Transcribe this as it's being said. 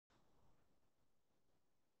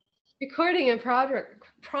Recording in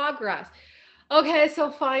progress. Okay,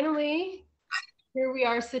 so finally, here we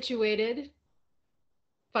are situated.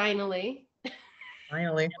 Finally.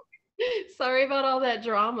 Finally, Sorry about all that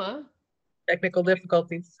drama. technical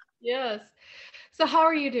difficulties. Yes. So, how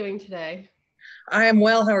are you doing today? I am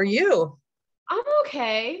well. How are you? I'm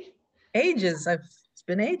okay. It's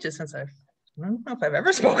been ages since I don't know if I've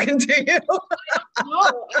ever spoken to you. No,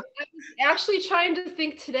 I was actually trying to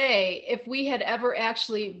think today if we had ever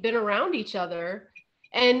actually been around each other.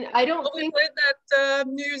 And I don't Well, we think, played that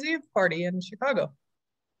New Year's Eve party in Chicago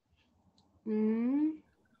mm,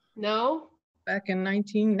 no, back in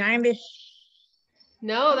 1990.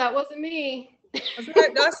 no, that wasn't me. Wasn't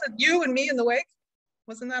that us, you and me in the wake?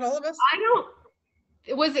 Wasn't that all of us? I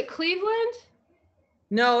was it Cleveland?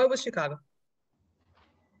 No, it was Chicago.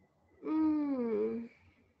 Mm.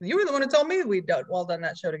 You were the one who told me we'd all done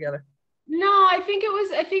that show together. No, I think it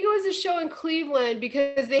was a show in Cleveland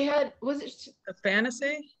because they had The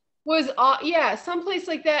fantasy? yeah, someplace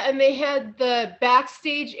like that, and they had the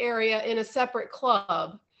backstage area in a separate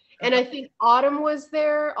club. And I think Autumn was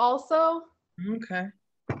there also. Okay.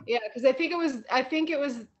 Yeah, because I think it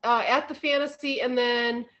was at the fantasy, and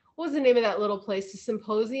then what was the name of that little place? The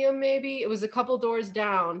Symposium, maybe? It was a couple doors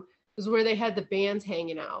down. It was where they had the bands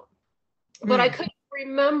hanging out. But I couldn't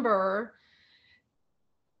remember.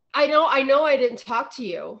 I know I didn't talk to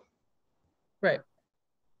you. Right.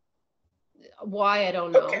 Why, I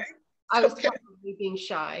don't Okay. know. I was Okay. probably being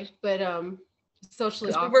shy, but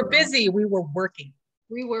socially Because we were awkward. busy, we were working.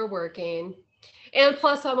 We were working. And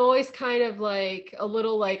plus I'm always kind of like a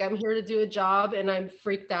little like I'm here to do a job and I'm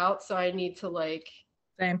freaked out, so I need to like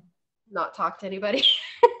Same. not talk to anybody.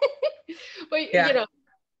 But Yeah.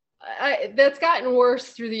 that's gotten worse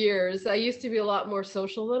through the years. I used to be a lot more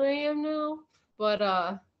social than I am now,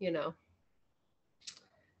 but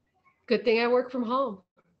good thing I work from home.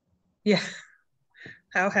 Yeah.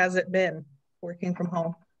 How has it been working from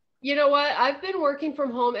home? You know what? I've been working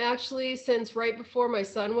from home actually since right before my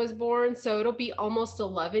son was born, so it'll be almost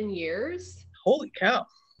 11 years. Holy cow.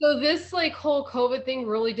 So this like whole COVID thing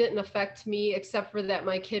really didn't affect me except for that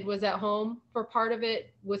my kid was at home for part of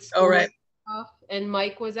it with Oh, school right. and stuff, and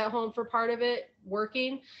Mike was at home for part of it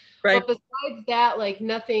working. Right. But besides that, like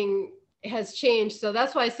nothing has changed. So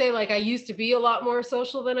that's why I say like I used to be a lot more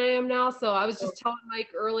social than I am now. So I was just telling Mike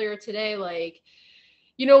earlier today, like,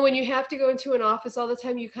 when you have to go into an office all the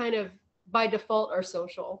time, you kind of by default are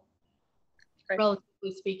social, Right.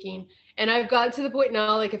 relatively speaking. And I've gotten to the point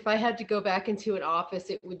now, like if I had to go back into an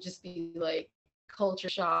office, it would just be like culture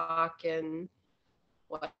shock and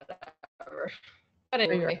whatever. But So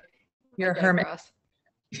anyway, you're I a hermit. digress.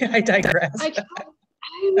 Yeah, I digress.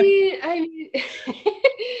 I mean,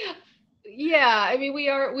 yeah, I mean,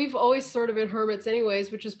 we've always sort of been hermits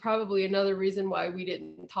anyways, which is probably another reason why we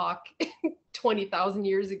didn't talk 20,000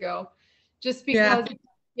 years ago. Just Yeah.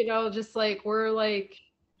 because, just like we're like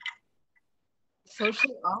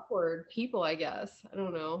socially awkward people, I guess. I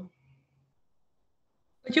don't know.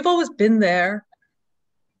 But you've always been there.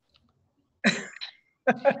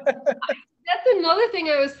 That's another thing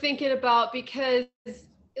I was thinking about because,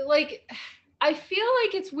 like, I feel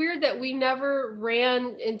like it's weird that we never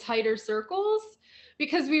ran in tighter circles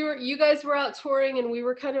because you guys were out touring and we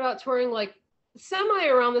were kind of out touring like semi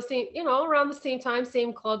around the same, around the same time,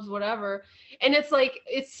 same clubs, whatever. And it's like,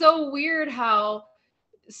 it's so weird how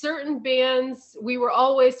certain bands we were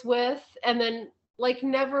always with and then like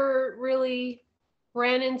never really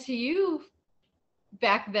ran into you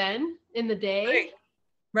back then in the Right. day.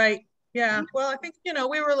 Right. Yeah. Well, I think,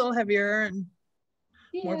 we were a little heavier and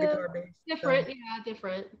more Yeah, guitar based. different. So, Yeah,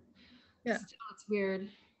 different. yeah. Still, it's weird.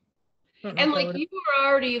 I don't know And if I like would have. you were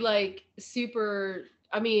already like super.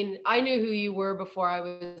 I mean, I knew who you were before I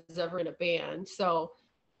was ever in a band. So,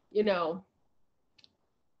 you know,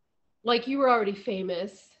 like you were already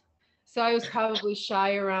famous. So I was probably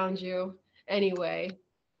shy around you anyway.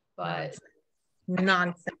 But Nonsense.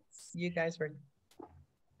 Nonsense. You guys were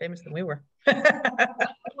famous than we were.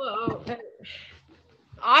 well,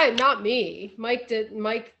 not me. Mike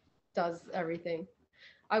does everything.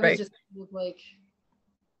 I was Right. just kind of like,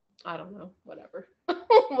 I don't know, whatever.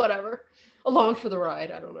 Whatever. Along for the ride.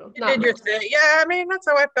 I don't know. You Not did your really. thing. Yeah, I mean, that's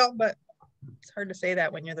how I felt, but it's hard to say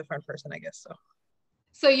that when you're the front person, I guess. So,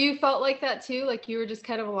 So you felt like that too? Like you were just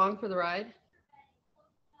kind of along for the ride?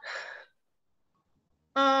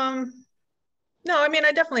 um, no, I mean,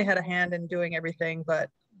 I definitely had a hand in doing everything, but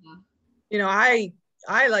Yeah.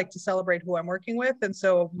 I like to celebrate who I'm working with, and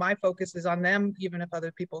so my focus is on them, even if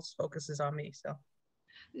other people's focus is on me. So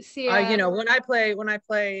See, when I play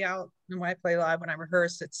out and when I play live, when I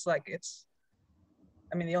rehearse, it's like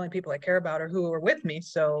I mean, the only people I care about are who are with me.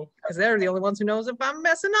 So, because they're the only ones who knows if I'm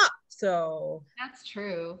messing up. So That's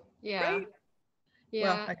true. Yeah. right. Well,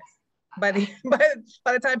 Yeah. by the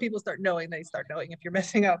by the time people start knowing, they start knowing if you're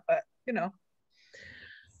messing up. But you know.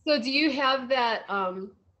 So do you have that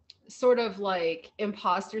sort of like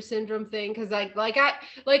imposter syndrome thing? Because I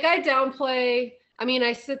downplay. I mean,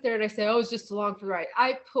 I sit there and I say, "Oh, it's just along for the ride."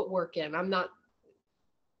 I put work in. I'm not.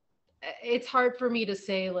 It's hard for me to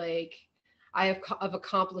say like I've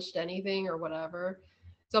accomplished anything or whatever.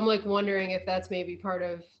 So I'm like wondering if that's maybe part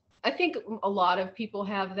of. I think a lot of people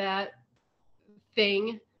have that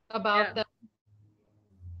thing about them.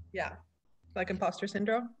 Yeah, like imposter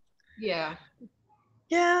syndrome. Yeah.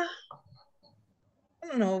 Yeah, I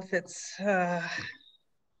don't know if it's. I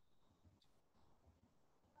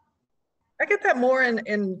get that more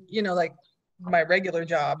in like my regular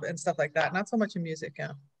job and stuff like that. Not so much in music,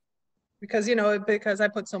 yeah. Because because I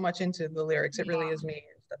put so much into the lyrics, it really is me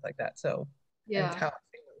and stuff like that. So and Yeah. how I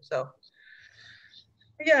sing them. So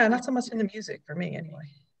yeah, not so much in the music for me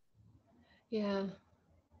anyway. Yeah.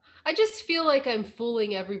 I just feel like I'm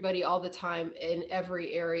fooling everybody all the time in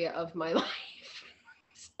every area of my life.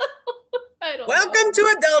 So, I don't know. Welcome to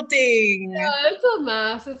adulting. Yeah, it's a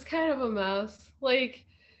mess. It's kind of a mess. Like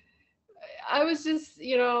I was just,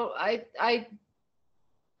 I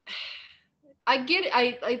get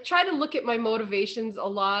it. I try to look at my motivations a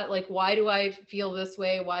lot. Like, why do I feel this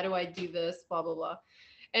way? Why do I do this? Blah, blah, blah.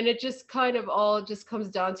 And it just kind of all just comes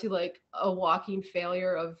down to like a walking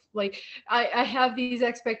failure of like, I have these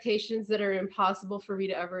expectations that are impossible for me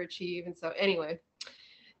to ever achieve. And so anyway,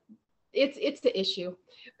 it's the issue.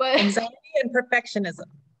 But Anxiety and perfectionism.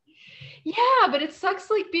 yeah, but it sucks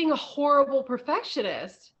like being a horrible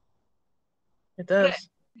perfectionist. It does.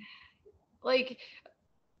 Like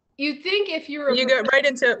you think if you're a You go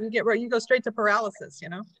straight to paralysis,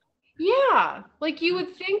 yeah, like you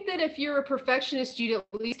would think that if you're a perfectionist, you'd at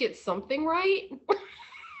least get something right.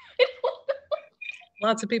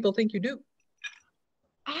 Lots of people think you do.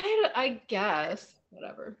 I guess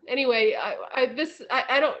whatever. Anyway,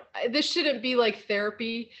 I don't. This shouldn't be like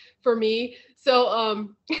therapy for me. So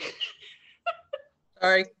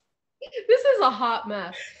Sorry. this is a hot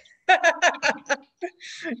mess.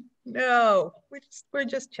 No, we're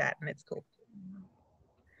just chatting. It's cool.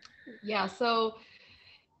 Yeah. So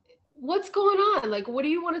what's going on? Like, what do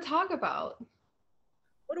you want to talk about?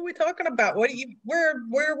 What are we talking about? We're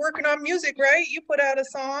working on music, right? You put out a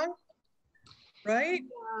song, right?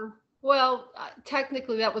 Yeah. Well,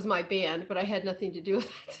 technically that was my band, but I had nothing to do with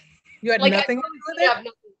it. You had Like nothing to do with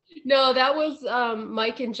it? no, that was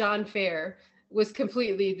Mike and John Fair was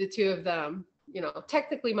completely the two of them,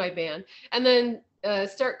 technically my band. And then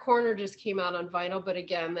Start Corner just came out on vinyl, but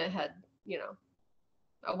again, that had,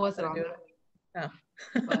 I wasn't on that. No.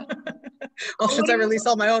 But, well, since I release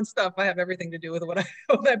all my own stuff, I have everything to do with what I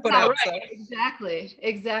put out. Right. So.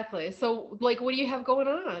 Exactly. So like, what do you have going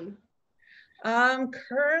on?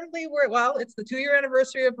 Currently it's the 2-year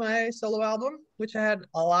anniversary of my solo album, which I had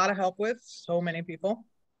a lot of help with, so many people.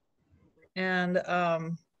 And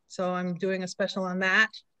so I'm doing a special on that.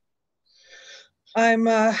 I'm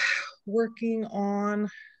working on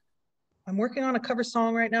a cover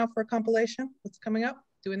song right now for a compilation that's coming up,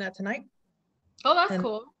 doing that tonight. Oh, that's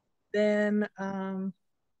cool. Then and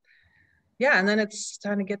then it's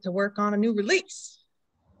time to get to work on a new release.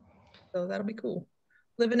 So that'll be cool.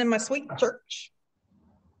 Living in my sweet church.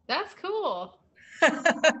 That's cool.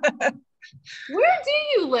 Where do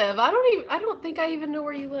you live? I don't think I even know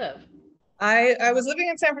where you live. I was living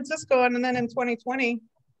in San Francisco, and then in 2020,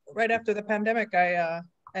 right after the pandemic, I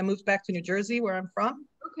moved back to New Jersey, where I'm from,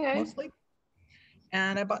 mostly.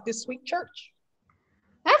 And I bought this sweet church.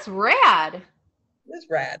 That's rad. It is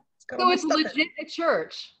rad. So it's legit a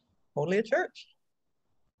church. Totally a church.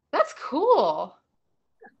 That's cool.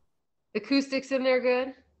 Acoustics in there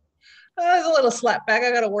good? There's a little slapback.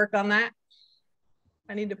 I got to work on that.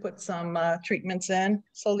 I need to put some treatments in.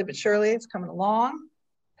 Slowly but surely, it's coming along.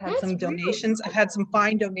 Had some donations. Really cool. I had some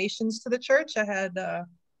fine donations to the church. I had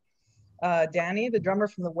Danny, the drummer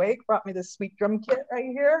from the Wake, brought me this sweet drum kit right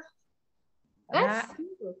here. That's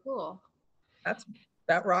super cool.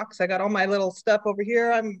 That rocks. I got all my little stuff over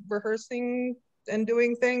here. I'm rehearsing and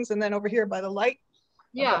doing things, and then over here by the light,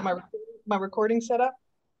 I've got my recording set up.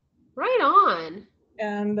 Right on.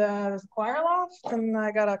 And there's a choir loft, and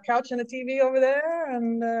I got a couch and a TV over there,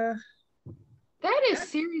 and that is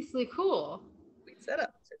seriously cool. Sweet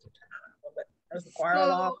setup. There's the choir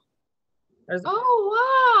loft. Oh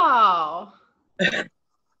wow! That's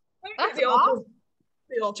awesome.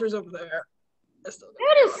 The altar's over there.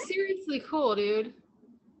 That is seriously cool, dude.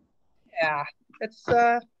 Yeah, it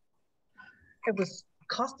was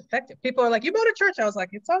cost effective. People are like, you bought a church. I was like,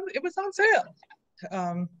 it was on sale.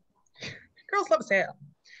 Girls love sale.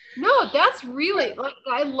 No, that's really like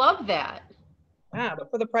I love that. Yeah,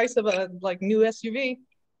 but for the price of a like new SUV,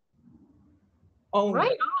 own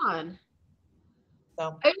Right it. on.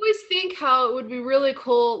 So I always think how it would be really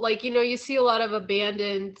cool, like, you see a lot of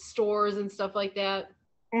abandoned stores and stuff like that,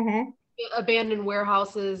 mm-hmm. abandoned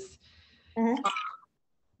warehouses. Mm-hmm.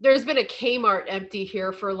 There's been a Kmart empty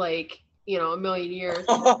here for like, a million years.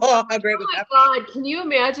 Oh, how great Oh would my that God, can you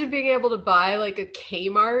imagine being able to buy like a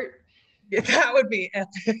Kmart? be? Yeah, that would be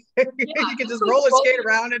epic. Yeah, You could just like roller skate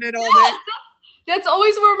around in it all day. yeah, that's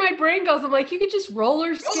always where my brain goes. I'm like, you could just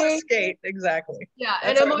roller skate. Roller skate, exactly. Yeah,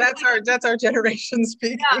 That's and I'm like, that's our generation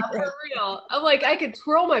speaking. yeah, Right? for real. I'm like, I could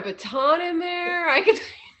twirl my baton in there. I could,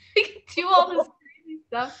 I could do all this crazy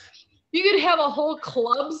stuff. You could have a whole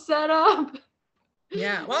club set up.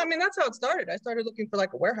 Yeah. Well, I mean, that's how it started. I started looking for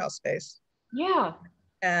like a warehouse space. Yeah.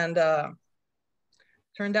 And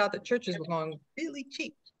turned out that churches were going really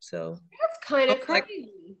cheap. So That's kind I of was like,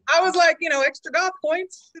 crazy. extra golf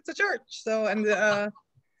points. It's a church. So and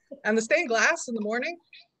the stained glass in the morning.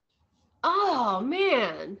 Oh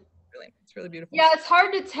man. It's really beautiful. Yeah, it's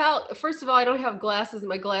hard to tell. First of all, I don't have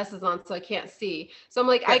my glasses on, so I can't see. So I'm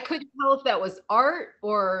like, Yeah. I couldn't tell if that was art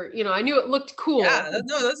or, I knew it looked cool. Yeah,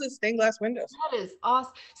 no, those are stained glass windows. That is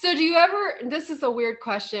awesome. So do you ever, this is a weird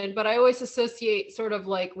question, but I always associate sort of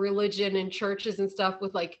like religion and churches and stuff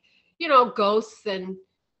with like, ghosts and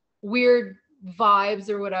weird vibes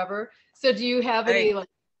or whatever. So do you have any like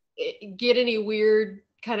get any weird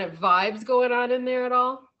kind of vibes going on in there at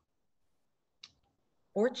all?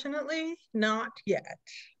 Fortunately, not yet.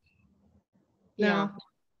 Yeah. No.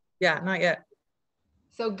 Yeah, not yet.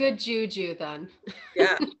 So good juju then.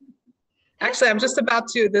 Yeah. Actually, I'm just about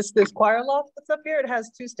to this choir loft that's up here. It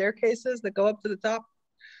has 2 staircases that go up to the top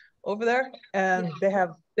over there, and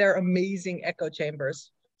they're amazing echo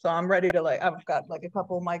chambers. So I'm ready to I've got like a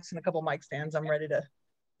couple of mics and a couple of mic stands. I'm ready to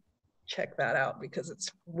check that out because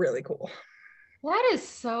it's really cool. That is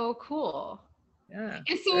so cool. Yeah.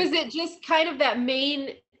 And so is it just kind of that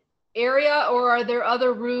main area, or are there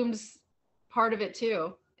other rooms part of it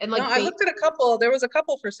too? And like, no, I looked at a couple. There was a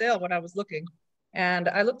couple for sale when I was looking, and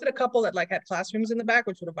I looked at a couple that like had classrooms in the back,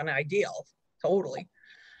 which would have been ideal, totally.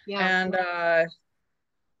 yeah.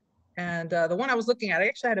 And the one I was looking at, I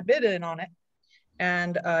actually had a bid in on it,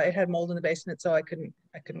 and it had mold in the basement, so I couldn't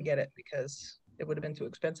get it because it would have been too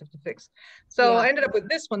expensive to fix. So I ended up with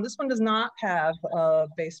this one. This one does not have a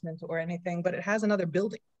basement or anything, but it has another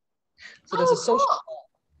building. So there's a social hall.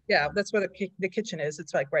 Yeah, that's where the kitchen is.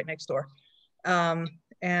 It's like right next door. So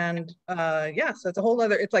it's a whole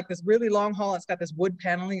other, it's like this really long hall. It's got this wood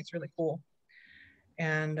paneling. It's really cool.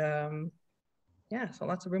 And so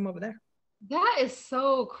lots of room over there. That is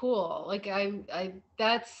so cool. Like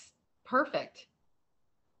that's perfect.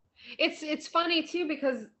 It's funny too,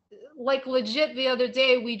 because like legit the other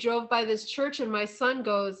day we drove by this church and my son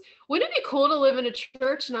goes, wouldn't it be cool to live in a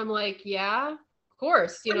church? And I'm like, yeah, of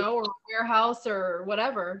course, or a warehouse or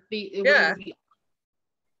whatever. Yeah.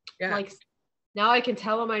 Like now I can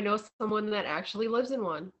tell him I know someone that actually lives in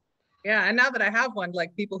one. Yeah. And now that I have one,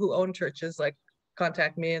 like people who own churches like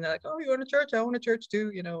contact me and they're like, oh, you own a church? I own a church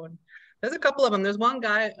too, and there's a couple of them. There's one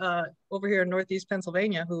guy over here in Northeast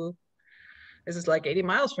Pennsylvania who is like 80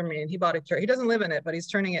 miles from me, and he bought a church. He doesn't live in it, but he's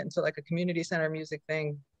turning it into like a community center music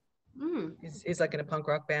thing. He's like in a punk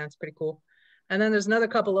rock band. It's pretty cool. And then there's another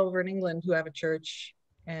couple over in England who have a church,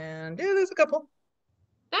 and there's a couple.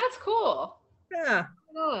 That's cool. Yeah.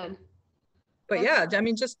 But yeah, I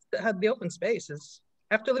mean, just have the open spaces.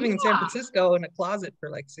 After living in San Francisco in a closet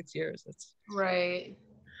for like 6 years, it's right.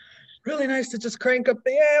 Really nice to just crank up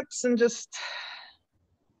the amps and just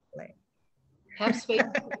play. Have space.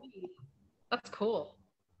 That's cool.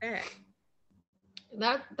 Yeah.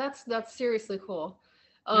 That's seriously cool.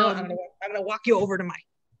 I'm gonna walk you over to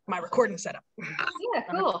my recording setup. Yeah,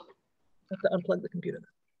 cool. I have to unplug the computer.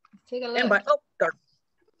 Let's take a look. Dark.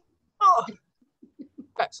 Oh.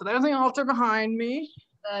 Okay, so there's the altar behind me.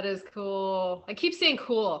 That is cool. I keep saying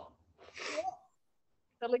cool.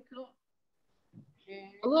 Totally cool.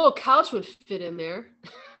 A little couch would fit in there.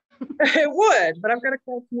 It would, but I've got a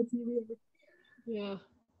couch and a TV over here. Yeah.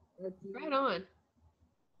 Right on.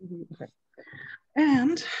 Okay.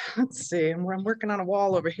 And let's see, I'm working on a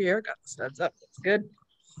wall over here. Got the studs up. That's good.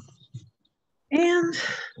 And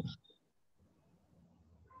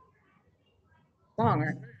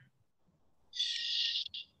longer.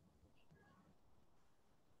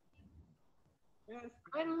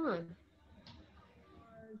 Right on.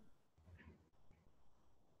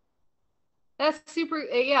 That's super.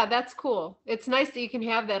 Yeah, that's cool. It's nice that you can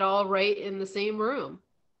have that all right in the same room.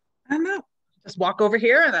 I know. Just walk over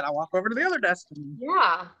here and then I walk over to the other desk. And...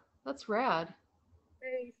 Yeah, that's rad.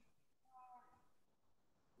 Hey.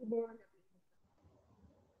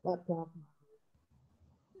 Laptop.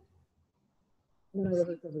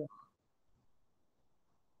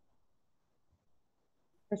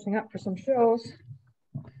 Pressing up for some shows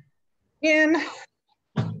in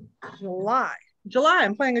July.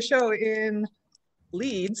 I'm playing a show in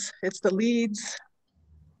Leeds. It's the Leeds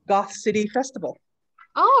Goth City Festival.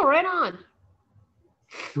 Oh, right on.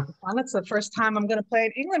 And it's the first time I'm going to play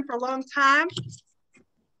in England for a long time.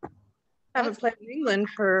 I haven't played in England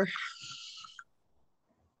for...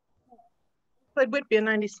 played Whitby in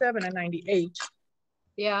 97 and 98.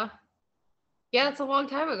 Yeah. Yeah, it's a long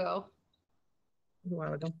time ago. A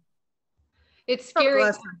while ago. It's scary how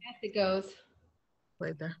fast it goes.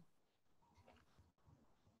 Played there.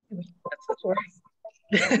 That's the tour.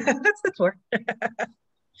 That's the tour.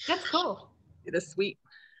 That's cool. It is sweet.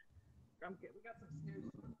 We got some stairs.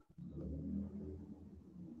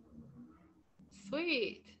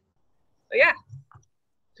 Sweet. So yeah,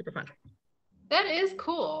 super fun. That is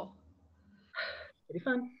cool. Pretty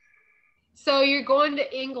fun. So you're going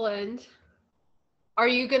to England. Are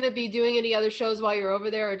you going to be doing any other shows while you're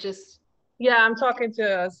over there, or just? Yeah, I'm talking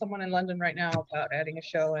to someone in London right now about adding a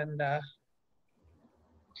show, and I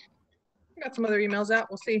got some other emails out.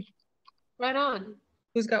 We'll see. Right on.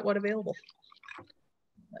 Who's got what available?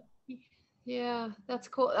 Yeah, that's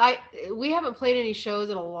cool. We haven't played any shows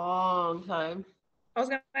in a long time. I was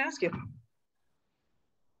gonna ask you.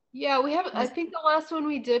 Yeah, we haven't. I think the last one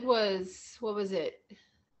we did was, what was it?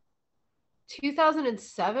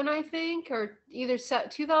 2007, I think, or either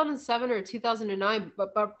 2007 or 2009.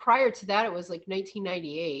 But prior to that, it was like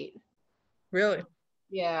 1998. Really?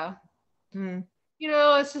 Yeah. Hmm. You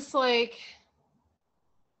know, it's just like,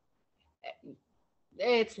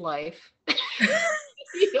 it's life.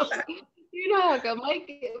 You know how come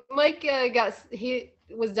Mike he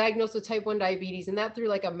was diagnosed with type 1 diabetes, and that threw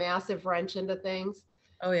like a massive wrench into things.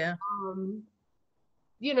 Oh yeah.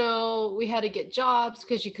 You know, we had to get jobs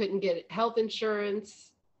because you couldn't get health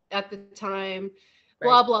insurance at the time, right.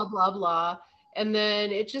 Blah, blah, blah, blah. And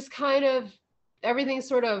then it just kind of, everything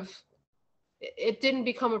sort of, it didn't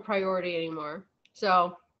become a priority anymore.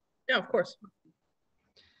 So. Yeah, of course.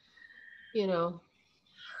 You know.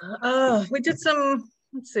 We did some,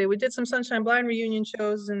 let's see, we did some Sunshine Blind reunion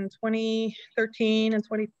shows in 2013 and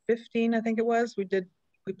 2015, I think it was. We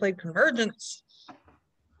played Convergence.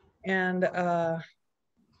 And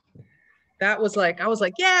that was like, I was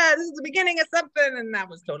like, yeah, this is the beginning of something. And that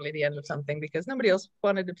was totally the end of something because nobody else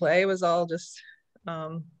wanted to play. It was all just,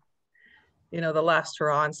 you know, the last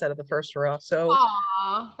hurrah instead of the first hurrah. So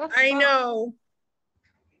that's I fun. know.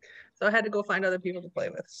 So I had to go find other people to play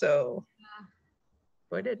with. So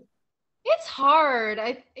I did. It's hard.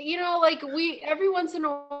 You know, like every once in a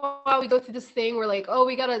while we go through this thing where like, oh,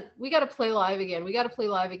 we gotta play live again. We gotta play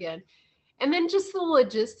live again. And then just the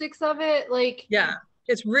logistics of it, like. Yeah.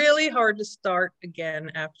 It's really hard to start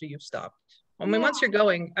again after you've stopped. I mean, once you're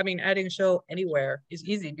going, I mean, adding a show anywhere is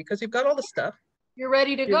easy because you've got all the stuff. You're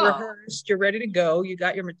ready to go. Rehearsed, you're ready to go. You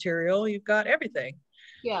got your material, you've got everything.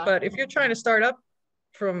 Yeah. But if you're trying to start up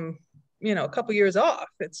from, you know, a couple years off,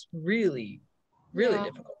 it's really, really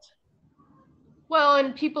difficult. Well,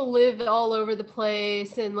 and people live all over the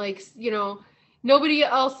place, and like, you know, nobody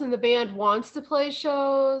else in the band wants to play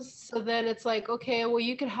shows. So then it's like, okay, well,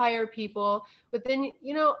 you could hire people, but then,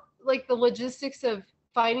 you know, like the logistics of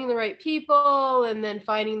finding the right people and then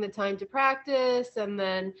finding the time to practice. And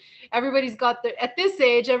then everybody's got at this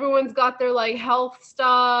age, everyone's got their like health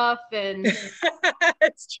stuff, and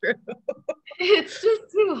it's true. It's just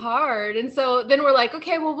too hard. And so then we're like,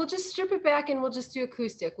 okay, well, we'll just strip it back and we'll just do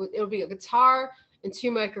acoustic. It'll be a guitar and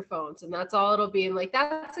 2 microphones, and that's all it'll be. And like,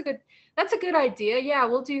 that's a good idea. Yeah,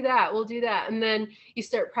 we'll do that. And then you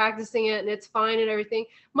start practicing it and it's fine and everything.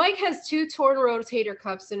 Mike has 2 torn rotator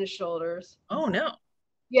cuffs in his shoulders. Oh no.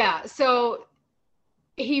 Yeah. So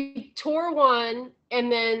he tore one,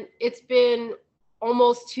 and then it's been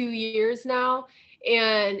almost 2 years now,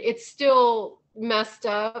 and it's still messed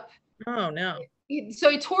up. Oh no. So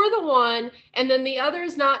he tore the one, and then the other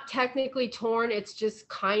is not technically torn. It's just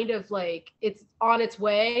kind of like it's on its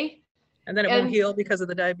way. And then it won't heal because of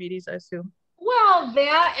the diabetes, I assume. Well,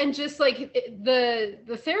 that, and just like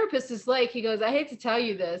the therapist is like, he goes, I hate to tell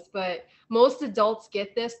you this, but most adults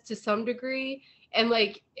get this to some degree, and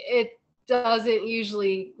like it doesn't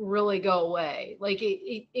usually really go away. Like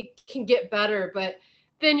it can get better, but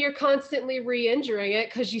then you're constantly re-injuring it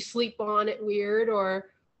because you sleep on it weird, or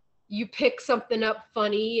you pick something up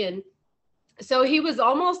funny. And So he was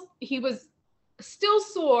still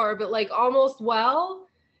sore, but like almost well.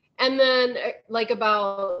 And then like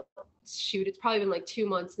about, shoot, it's probably been like 2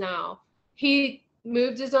 months now. He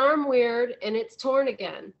moved his arm weird and it's torn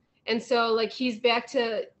again. And so like he's back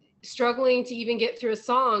to struggling to even get through a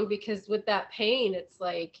song because with that pain, it's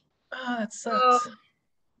like, Oh, that oh, sucks.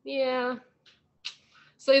 yeah.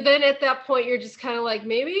 So then at that point, you're just kind of like,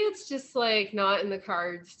 maybe it's just like not in the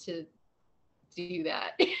cards to do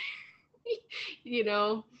that, you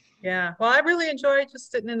know? Yeah. Well, I really enjoy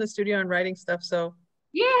just sitting in the studio and writing stuff. So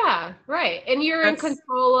Yeah, right. And you're in that's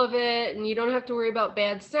control of it and you don't have to worry about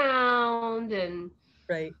bad sound and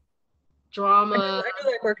right. drama. I do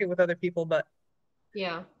like working with other people, but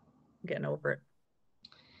Yeah. I'm getting over it.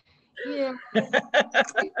 Yeah. It's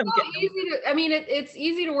I'm so getting over easy to, I mean, it's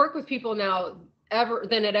easy to work with people now ever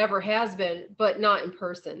than it ever has been, but not in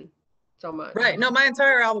person so it. much. Right. No, my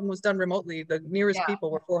entire album was done remotely. The nearest Yeah.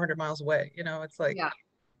 people were 400 miles away. You know, it's like, Yeah.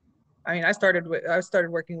 I mean, I started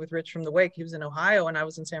working with Rich from the Wake. He was in Ohio and I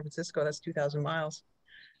was in San Francisco. That's 2,000 miles.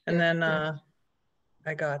 And Yeah. then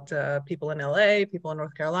I got people in LA, people in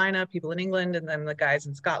North Carolina, people in England, and then the guys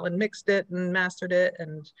in Scotland mixed it and mastered it.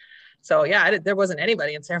 And so, yeah, there wasn't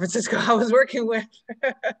anybody in San Francisco I was working with.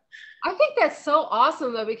 I think that's so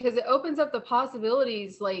awesome though, because it opens up the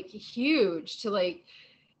possibilities like huge to like,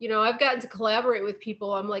 I've gotten to collaborate with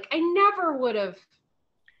people I'm like, I never would have ever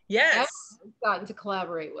Yes, gotten to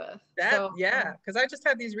collaborate with. that, So yeah, because I just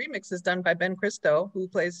had these remixes done by Ben Cristo, who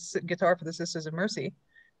plays guitar for the Sisters of Mercy,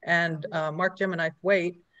 and Mark Gemini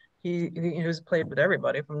Waite. He was played with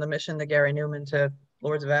everybody from the Mission to Gary Newman to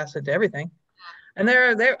Lords of Acid to everything. And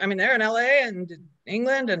I mean, they're in LA and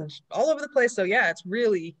England and all over the place. So yeah, it's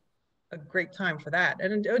really a great time for that.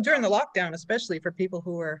 And during the lockdown, especially for people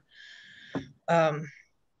who are, um,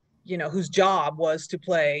 whose job was to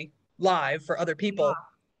play live for other people,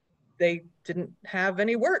 they didn't have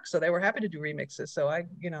any work, so they were happy to do remixes. So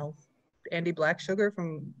Andy Black Sugar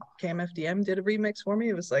from KMFDM did a remix for me.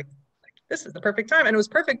 It was like, this is the perfect time. And it was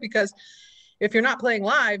perfect because if you're not playing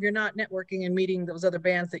live, you're not networking and meeting those other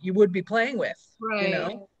bands that you would be playing with, right.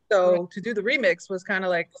 Right. So to do the remix was kind of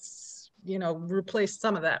like, replace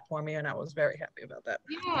some of that for me. And I was very happy about that.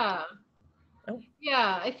 Yeah. Oh.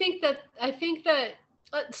 Yeah. I think that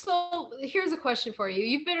so here's a question for you.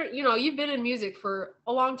 You've been in music for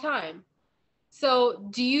a long time. So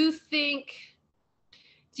do you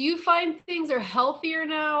find things are healthier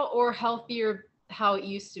now or healthier how it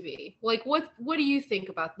used to be? Like what do you think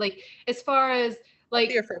about like as far as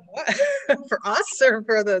like Healthier for what? For us or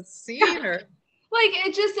for the scene or? like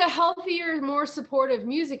it's just a healthier, more supportive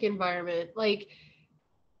music environment. Like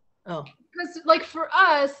Oh, because like for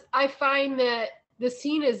us, I find that the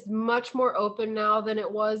scene is much more open now than it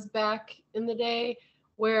was back in the day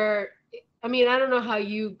where I mean, I don't know how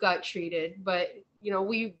you got treated, but we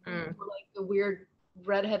were like the weird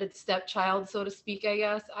redheaded stepchild, so to speak, I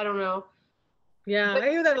guess. I don't know. yeah, But I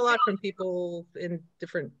hear that a lot from people in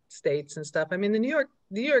different states and stuff. I mean, the New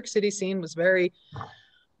York City scene was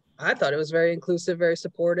I thought it was very inclusive, very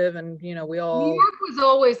supportive, and we New all, York was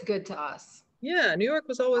always good to us. yeah, New York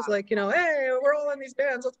was always like, hey, we're all in these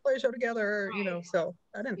bands, let's play a show together, Right. So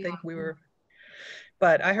I didn't Yeah. think we were,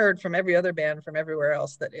 but I heard from every other band from everywhere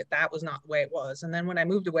else that that was not the way it was. And then when I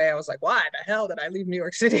moved away, I was like, why the hell did I leave New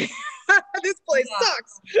York City? This place Yeah.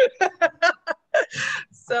 sucks.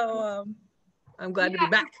 So I'm glad to be Yeah.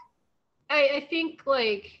 back. I think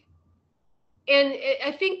like and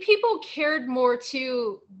I think people cared more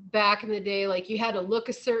too back in the day. Like you had to look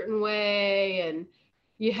a certain way and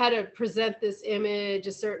you had to present this image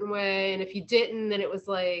a certain way. And if you didn't, then it was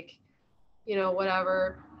like,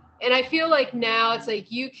 whatever. And I feel like now it's like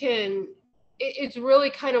it's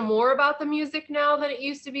really kind of more about the music now than it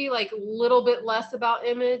used to be, like a little bit less about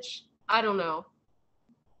image. I don't know.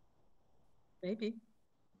 Maybe.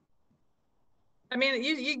 I mean,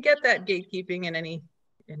 you get that gatekeeping in any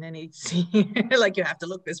scene. Like you have to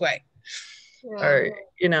look this way. Yeah.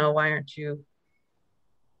 Or, why aren't you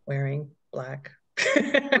wearing black?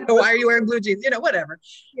 Why are you wearing blue jeans? Whatever.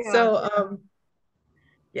 Yeah. So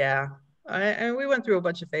yeah. And we went through a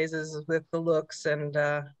bunch of phases with the looks and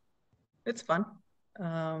it's fun.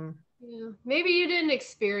 Yeah. Maybe you didn't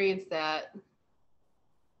experience that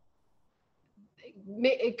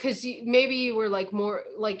because maybe you were like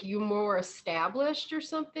more established or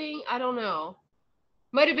something. I don't know.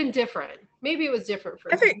 Might have been different. Maybe it was different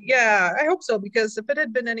for I you. think, yeah, I hope so, because if it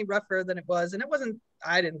had been any rougher than it was, and it wasn't,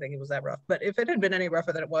 I didn't think it was that rough, but if it had been any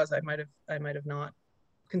rougher than it was, I might have not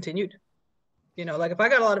continued. Like if I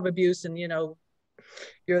got a lot of abuse and,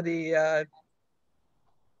 you're the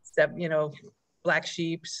step, black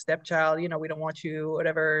sheep, stepchild, we don't want you,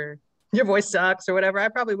 whatever. your voice sucks or whatever, I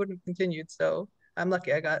probably wouldn't have continued. So I'm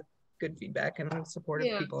lucky I got good feedback and supportive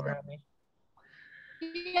Yeah. people around me.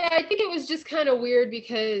 Yeah, I think it was just kind of weird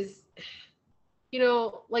because,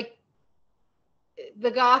 like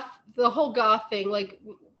the whole goth thing, like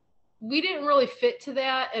we didn't really fit to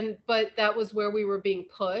that, but that was where we were being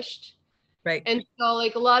pushed. Right. And so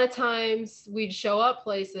like a lot of times we'd show up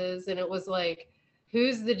places and it was like,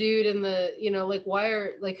 who's the dude in the,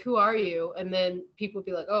 like who are you? And then people would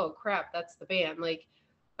be like, oh crap, that's the band. Like,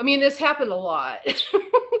 I mean, this happened a lot.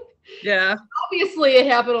 Yeah. Obviously it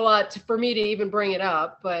happened a lot for me to even bring it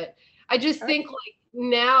up, but I just think like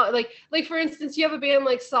now, like for instance, you have a band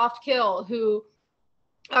like Soft Kill who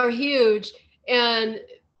are huge and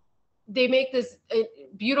they make this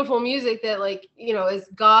beautiful music that like is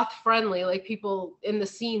goth friendly, like people in the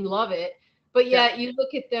scene love it, but yet you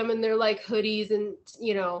look at them and they're like hoodies and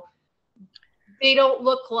they don't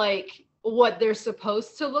look like what they're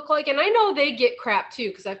supposed to look like. And I know they get crap too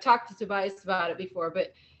because I've talked to Tobias about it before,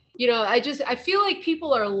 but I feel like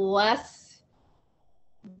people are less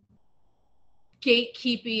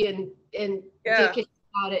gatekeepy and dickish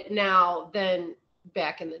about it now than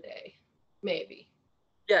back in the day, maybe.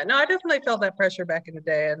 Yeah, no, I definitely felt that pressure back in the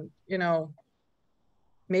day. And,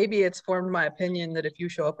 maybe it's formed my opinion that if you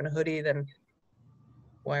show up in a hoodie, then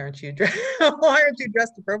why aren't you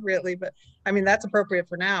dressed appropriately? But I mean, that's appropriate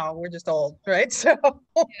for now. We're just old, right? So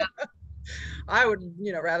I would,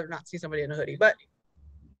 rather not see somebody in a hoodie, but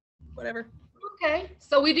whatever. Okay.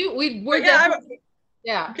 So we're yeah, definitely,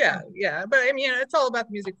 yeah. Yeah. But I mean, it's all about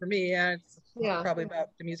the music for me. Yeah. It's Yeah. probably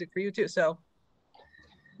about the music for you too. So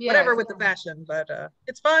Yeah. whatever with the fashion, but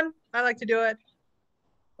it's fun. I like to do it.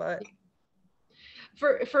 But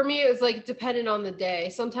for me, it was like dependent on the day.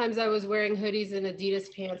 Sometimes I was wearing hoodies and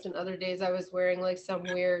Adidas pants, and other days I was wearing like some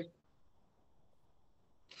weird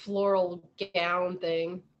floral gown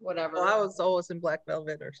thing, whatever. well, I was always in black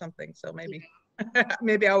velvet or something, so maybe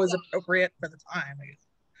maybe I was appropriate for the time, I guess.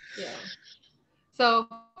 Yeah. So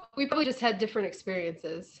we probably just had different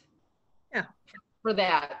experiences. Yeah. For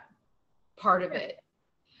that part of it.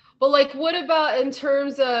 But like, what about in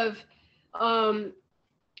terms of,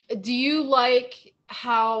 do you like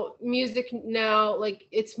how music now, like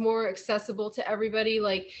it's more accessible to everybody?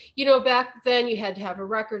 Like, back then you had to have a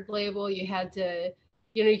record label, you had to,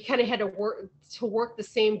 you kind of had to work the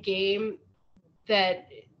same game that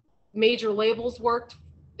major labels worked,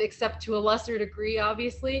 except to a lesser degree,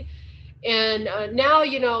 obviously. And now,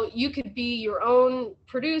 you could be your own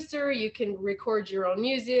producer, you can record your own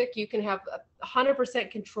music, you can have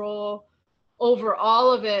 100% control over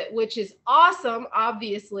all of it, which is awesome,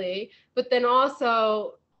 obviously. But then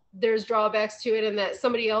also there's drawbacks to it in that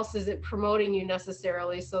somebody else isn't promoting you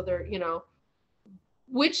necessarily. So they're,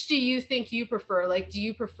 which do you think you prefer? Like, do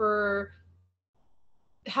you prefer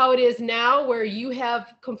how it is now where you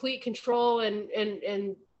have complete control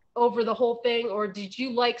and over the whole thing, or did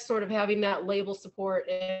you like sort of having that label support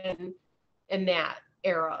and that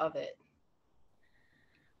era of it?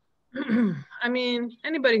 I mean,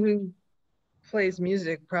 anybody who plays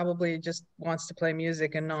music probably just wants to play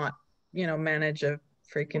music and not, manage a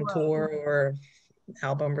freaking tour or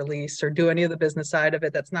album release or do any of the business side of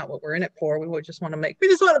it. That's not what we're in it for. We just want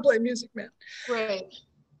to play music, man. Right.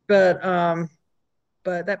 But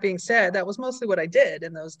that being said, that was mostly what I did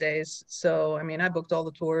in those days. So, I mean, I booked all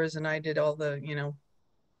the tours and I did all the,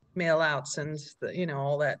 mail outs and,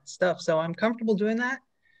 all that stuff. So I'm comfortable doing that.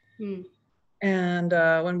 And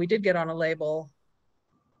when we did get on a label,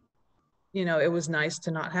 it was nice to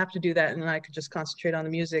not have to do that and I could just concentrate on the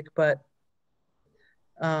music. But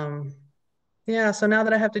yeah, so now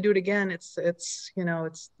that I have to do it again, it's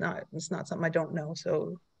not something I don't know.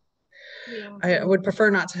 So yeah. I would prefer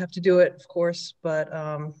not to have to do it, of course, but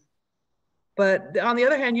on the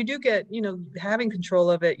other hand, you do get, having control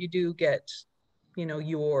of it, you do get,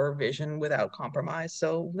 your vision without compromise.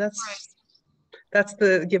 So that's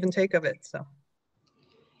the give and take of it. So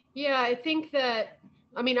yeah, I think that,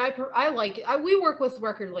 I mean, I like we work with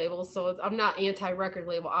record labels, so I'm not anti-record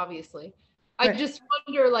label, obviously. I just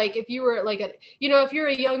wonder, like, if you were like if you're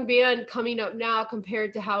a young band coming up now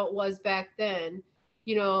compared to how it was back then,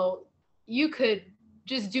 you could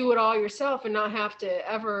just do it all yourself and not have to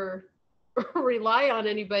ever rely on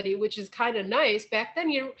anybody, which is kind of nice. Back then,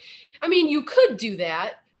 you could do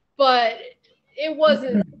that, but it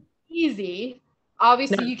wasn't easy.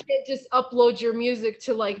 Obviously, you can't just upload your music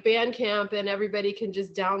to like Bandcamp and everybody can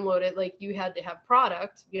just download it. Like you had to have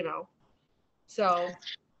product, So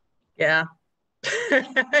yeah.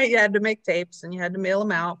 You had to make tapes and you had to mail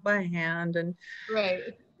them out by hand and right.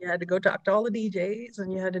 You had to go talk to all the DJs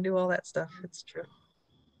and you had to do all that stuff. It's true.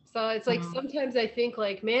 So it's like sometimes I think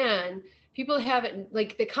like, man, people have it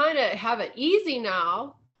like they kind of have it easy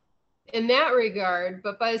now in that regard,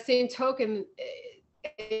 but by the same token,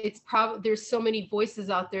 it's probably there's so many voices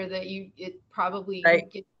out there that it probably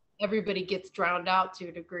Right. Everybody gets drowned out to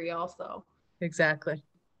a degree also. Exactly.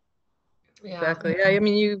 Yeah. Exactly. Yeah. I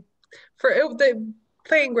mean, the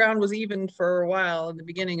playing ground was even for a while in the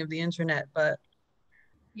beginning of the internet, but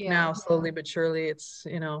now slowly but surely it's,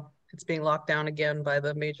 it's being locked down again by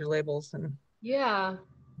the major labels and yeah,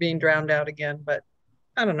 being drowned out again. But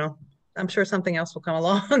I don't know. I'm sure something else will come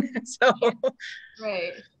along. So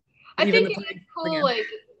right. I even think the it's playing cool. again. Like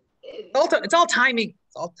It's all timing.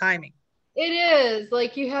 It's all timing. it is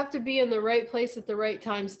like you have to be in the right place at the right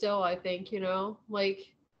time still, I think, like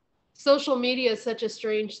social media is such a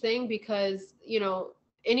strange thing because,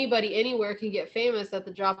 anybody anywhere can get famous at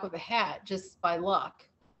the drop of a hat just by luck.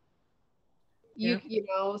 Yeah.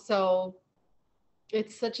 So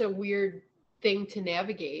it's such a weird thing to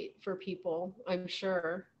navigate for people, I'm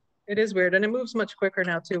sure. It is weird. And it moves much quicker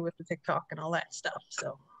now too with the TikTok and all that stuff.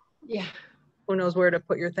 So Yeah. who knows where to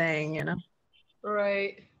put your thing,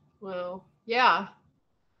 Right. Well, yeah.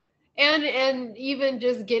 And even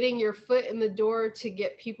just getting your foot in the door to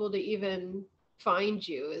get people to even find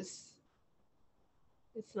you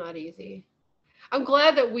it's not easy. I'm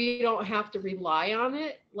glad that we don't have to rely on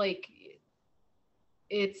it. Like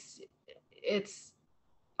it's it's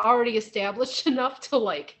already established enough to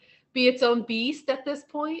like be its own beast at this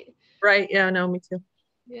point. Right. Yeah, no, me too.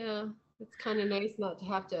 Yeah. It's kind of nice not to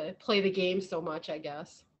have to play the game so much, I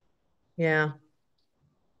guess. Yeah.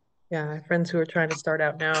 Yeah. I have friends who are trying to start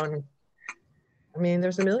out now, and I mean,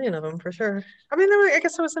 there's a million of them for sure. I mean, I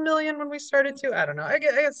guess it was a million when we started too. I don't know. I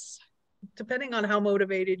guess depending on how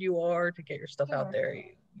motivated you are to get your stuff out there,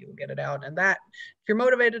 you'll get it out. And that, if you're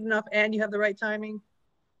motivated enough and you have the right timing,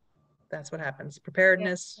 that's what happens.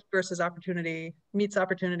 Preparedness versus opportunity meets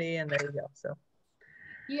opportunity, and there you go. So.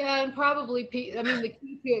 Yeah, and probably, I mean, the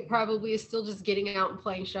key to it probably is still just getting out and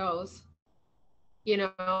playing shows.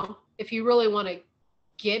 If you really want to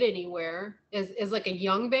get anywhere as like a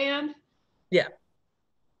young band. Yeah.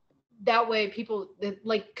 That way people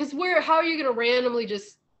like, because how are you going to randomly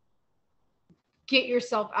just get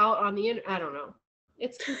yourself out on the internet? I don't know.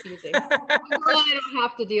 It's confusing. I'm glad I don't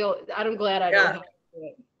have to I'm glad I don't have to do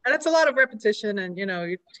it. And it's a lot of repetition and,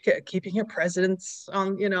 you're keeping your presence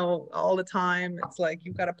on, all the time. It's like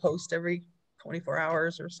you've got to post every 24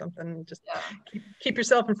 hours or something. Just keep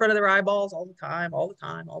yourself in front of their eyeballs all the time, all the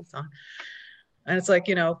time, all the time. And it's like,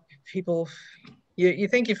 people, you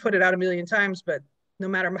think you've put it out a million times, but no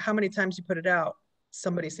matter how many times you put it out,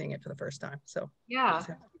 somebody's seeing it for the first time. So yeah,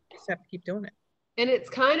 you just have to keep doing it. And it's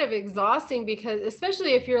kind of exhausting because,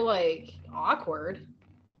 especially if you're like awkward.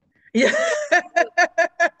 Yeah.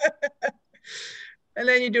 And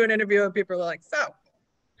then you do an interview and people are like, so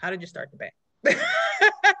how did you start the band?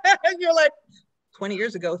 And you're like, 20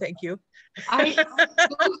 years ago, thank you. Don't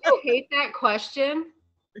you hate that question?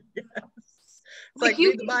 Yes. Like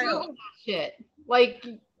you can Google that shit. Like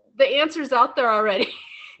the answer's out there already.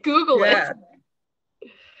 Google it.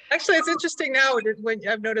 Actually, it's interesting now when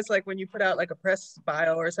I've noticed, like when you put out like a press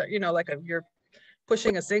bio or something, like you're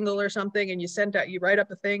pushing a single or something, and you write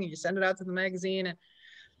up a thing and you send it out to the magazine,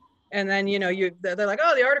 and then they're like,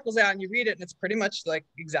 oh, the article's out, and you read it, and it's pretty much like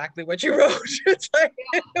exactly what you wrote. It's like,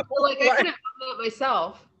 well, like I could have done that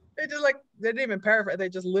myself. They didn't even paraphrase. They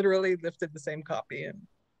just literally lifted the same copy and.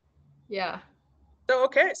 Yeah. So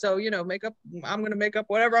okay, so I'm gonna make up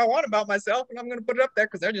whatever I want about myself, and I'm gonna put it up there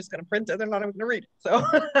because they're just gonna print it. They're not even gonna read it. So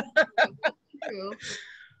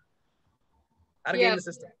how to game the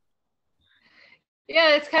system.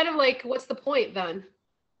 Yeah, it's kind of like, what's the point then?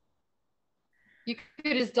 You could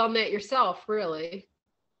have just done that yourself, really.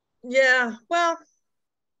 Yeah, well,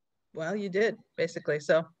 you did basically.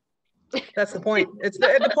 So that's the point.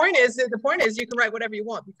 The point is you can write whatever you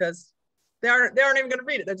want because they aren't even going to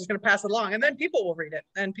read it. They're just going to pass it along, and then people will read it,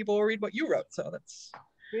 and people will read what you wrote. So that's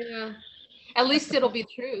at least it'll be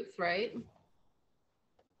truth, right?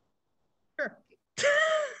 Sure.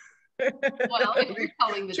 Well, if you're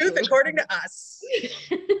telling the truth according to us.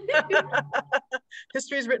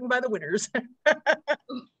 History is written by the winners.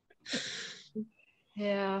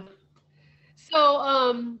 Yeah.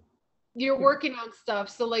 So you're working on stuff.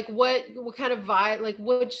 So like what kind of vibe, like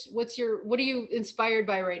what are you inspired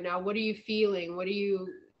by right now? What are you feeling?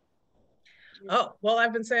 Oh, well,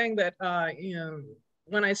 I've been saying that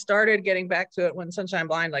when I started getting back to it, when Sunshine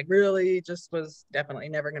Blind like really just was definitely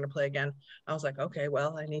never going to play again, I was like, okay,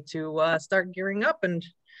 well, I need to start gearing up and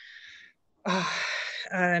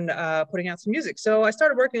putting out some music. So I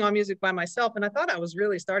started working on music by myself, and I thought I was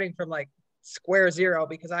really starting from like square zero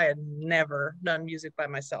because I had never done music by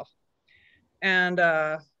myself. And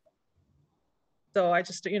so I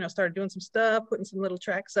just, started doing some stuff, putting some little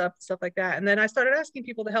tracks up, stuff like that. And then I started asking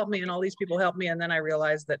people to help me, and all these people helped me. And then I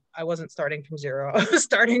realized that I wasn't starting from zero. I was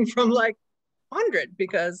starting from like 100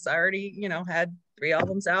 because I already, had 3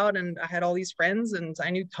 albums out, and I had all these friends, and I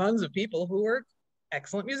knew tons of people who were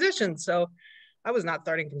excellent musicians. So I was not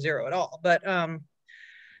starting from zero at all. But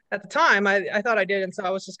at the time, I thought I did. And so I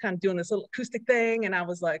was just kind of doing this little acoustic thing. And I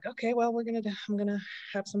was like, okay, well, I'm going to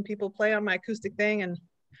have some people play on my acoustic thing. And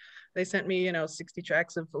they sent me, 60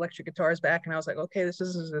 tracks of electric guitars back. And I was like, okay, this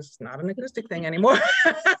is not an acoustic thing anymore.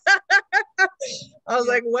 I was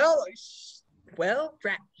like, well,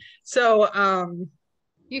 crap. So,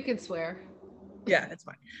 you can swear. Yeah, it's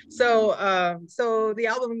fine. So the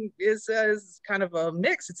album is kind of a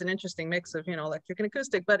mix. It's an interesting mix of, electric and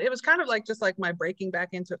acoustic, but it was kind of like just like my breaking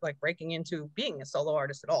into being a solo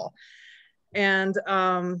artist at all. And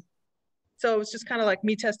so it was just kind of like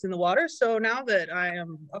me testing the water. So now that I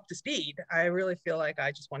am up to speed, I really feel like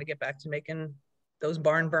I just want to get back to making those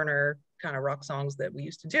barn burner kind of rock songs that we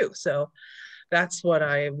used to do. So that's what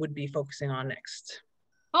I would be focusing on next.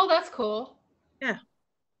 Oh, that's cool. Yeah.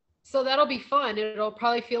 So that'll be fun. It'll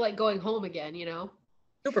probably feel like going home again,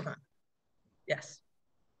 Super fun. Yes.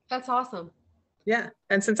 That's awesome. Yeah.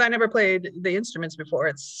 And since I never played the instruments before,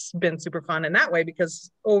 it's been super fun in that way,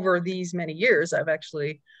 because over these many years, I've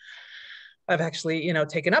actually,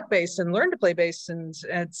 taken up bass and learned to play bass, and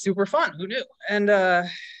it's super fun. Who knew? And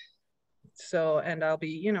and I'll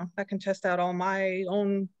be, I can test out all my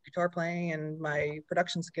own guitar playing and my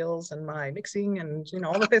production skills and my mixing and,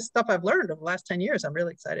 all of this stuff I've learned over the last 10 years. I'm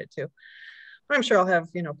really excited too. But I'm sure I'll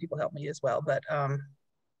have, people help me as well. But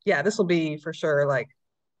yeah, this will be for sure like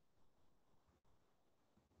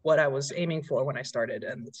what I was aiming for when I started.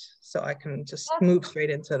 And so I can just move straight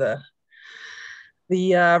into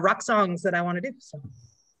the rock songs that I want to do. So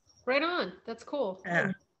right on. That's cool.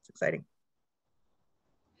 Yeah, it's exciting.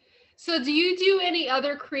 So do you do any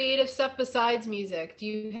other creative stuff besides music? Do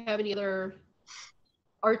you have any other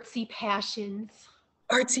artsy passions?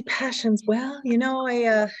 Artsy passions. Well,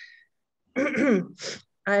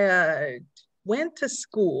 I went to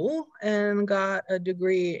school and got a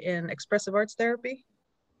degree in expressive arts therapy.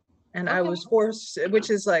 And okay. I was forced, which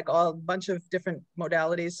is like a bunch of different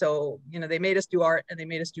modalities. So, they made us do art, and they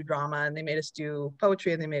made us do drama, and they made us do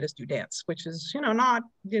poetry, and they made us do dance, which is, not,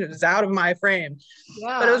 it's out of my frame.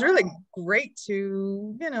 Yeah. But it was really great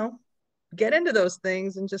to, get into those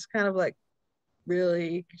things and just kind of like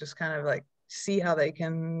really just kind of like see how they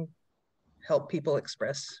can help people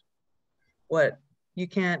express what you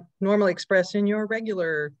can't normally express in your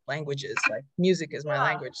regular languages. Like music is my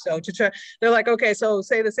language. So they're like, okay, so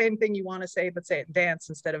say the same thing you want to say, but say it in dance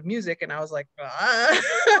instead of music. And I was like, that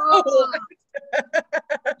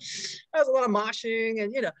was a lot of moshing,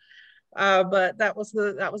 and but that was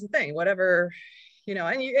the thing. Whatever,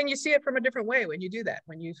 and you see it from a different way when you do that.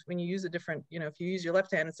 When you use a different, if you use your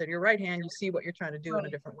left hand instead of your right hand, you see what you're trying to do in a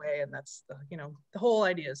different way. And that's the whole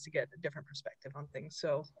idea is to get a different perspective on things.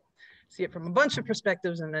 So see it from a bunch of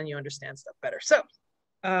perspectives, and then you understand stuff better. So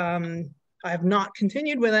I have not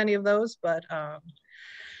continued with any of those, but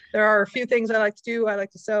there are a few things I like to do. I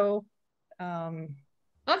like to sew.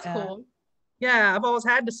 That's cool. Yeah, I've always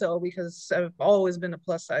had to sew because I've always been a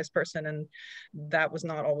plus size person, and that was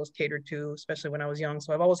not always catered to, especially when I was young.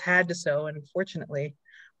 So I've always had to sew. And fortunately,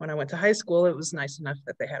 when I went to high school, it was nice enough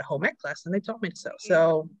that they had a home ec class and they taught me to sew.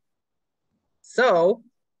 So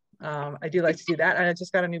I do like to do that. And I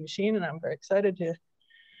just got a new machine, and I'm very excited to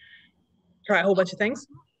try a whole bunch of things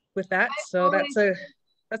with that. So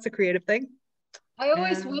that's a creative thing. I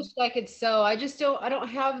always wished I could sew. I don't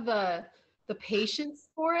have the patience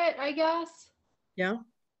for it, I guess. Yeah.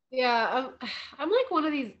 Yeah. I'm like one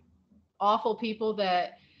of these awful people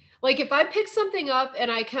that, like, if I pick something up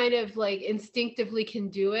and I kind of like instinctively can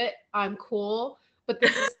do it, I'm cool. But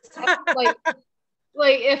this is like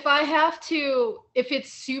if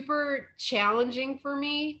it's super challenging for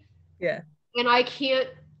me, yeah, and I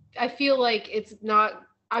feel like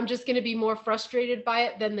I'm just going to be more frustrated by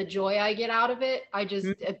it than the joy I get out of it. I just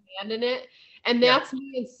abandon it. And that's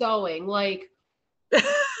me in sewing. Like,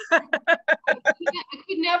 I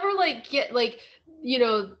could never like get like,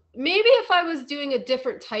 maybe if I was doing a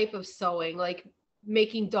different type of sewing, like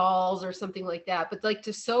making dolls or something like that, but like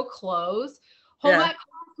to sew clothes, home ec class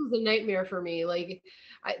was a nightmare for me. Like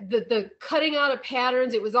the cutting out of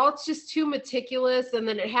patterns, it was all just too meticulous, and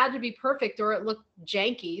then it had to be perfect or it looked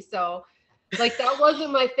janky. So like that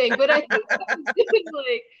wasn't my thing. But I think that was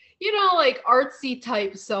like, like artsy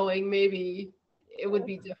type sewing, maybe it would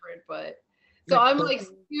be different. But So I'm like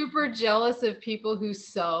super jealous of people who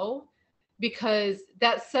sew because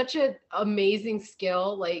that's such an amazing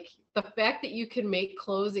skill. Like the fact that you can make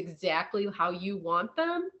clothes exactly how you want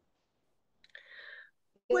them.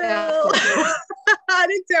 Well, I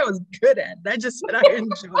didn't say I was good at it. I just said I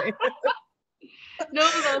enjoy it. No,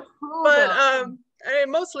 that's cool. But though. I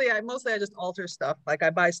mean, mostly I just alter stuff. Like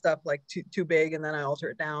I buy stuff like too big and then I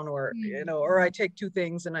alter it down, or or I take two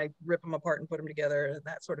things and I rip them apart and put them together and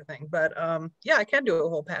that sort of thing. But yeah, I can do a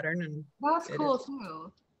whole pattern, and That's cool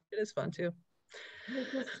too. It is fun too.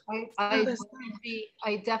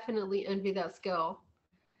 I definitely envy that skill.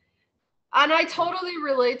 And I totally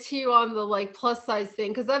relate to you on the like plus size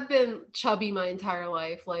thing because I've been chubby my entire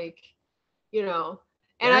life, like, and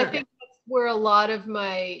I think that's where a lot of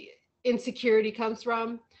my insecurity comes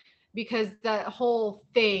from because that whole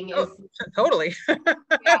thing is totally.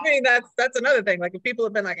 I mean, that's another thing. Like if people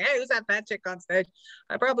have been like, hey, who's that fat chick on stage?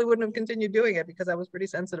 I probably wouldn't have continued doing it because I was pretty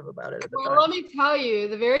sensitive about it at the time. Let me tell you,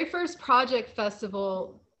 the very first project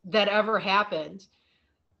festival that ever happened,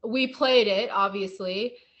 we played it,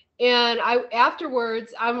 obviously. And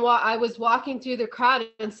afterwards, I was walking through the crowd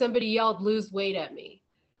and somebody yelled, lose weight at me.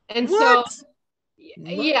 And what?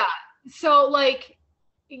 Yeah. So like,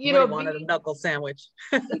 wanted a knuckle sandwich.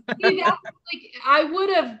 I would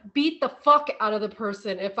have beat the fuck out of the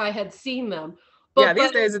person if I had seen them. But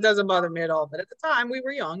these days it doesn't bother me at all. But at the time we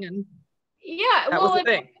were young and that was the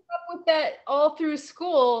thing. Up with that all through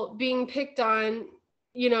school, being picked on,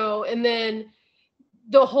 and then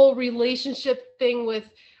the whole relationship thing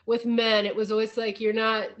with men, it was always like, you're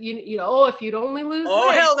not, if you'd only lose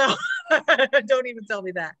weight. Hell no. Don't even tell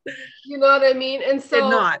me that. You know what I mean? And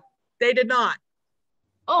so they did not.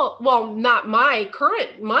 Oh, well, not my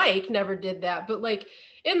current Mike never did that, but like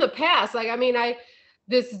in the past, like, I mean,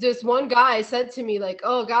 this one guy said to me like,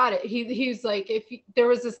 oh God, he's like, there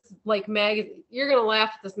was this like magazine, you're going to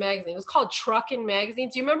laugh at this magazine. It was called Truckin' Magazine.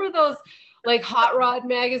 Do you remember those like hot rod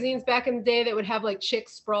magazines back in the day that would have like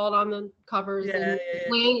chicks sprawled on the covers and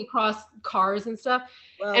laying across cars and stuff?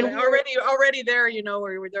 Well, and already there,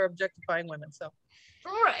 where they're objectifying women. So.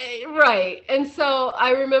 Right. And so I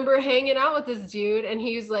remember hanging out with this dude and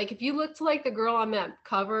he was like, if you looked like the girl on that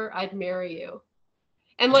cover, I'd marry you.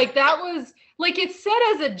 And like, that was like, it's said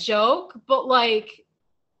as a joke, but like,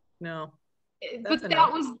 no, but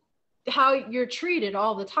that was how you're treated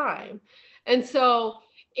all the time. And so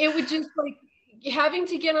it would just like having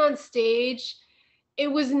to get on stage. It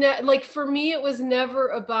was like, for me, it was never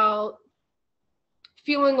about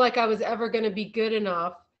feeling like I was ever going to be good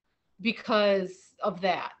enough because of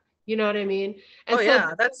that. You know what I mean? And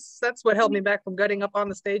that's what held me back from getting up on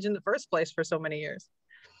the stage in the first place for so many years.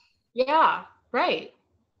 Yeah, right.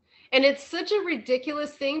 And it's such a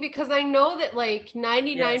ridiculous thing because I know that like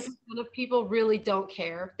 99% of people really don't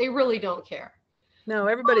care. They really don't care. No,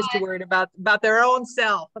 everybody's too worried about their own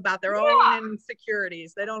self, about their own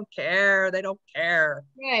insecurities. They don't care.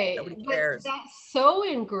 Right. Nobody cares. But that's so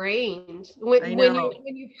ingrained when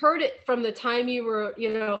you've heard it from the time you were,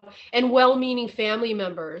 and well-meaning family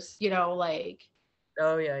members, like.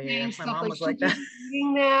 Oh yeah. My mom was like that.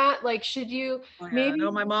 Eating that, like, should you maybe?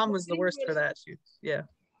 No, my mom was the worst for that.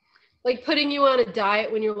 Like putting you on a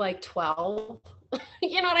diet when you're like 12.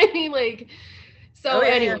 You know what I mean? Like, so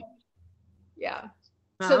anyway. Yeah.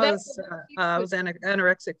 So I was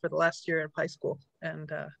anorexic for the last year of high school,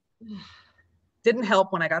 and didn't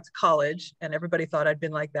help when I got to college, and everybody thought I'd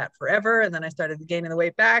been like that forever. And then I started gaining the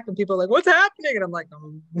weight back, and people were like, "What's happening?" And I'm like,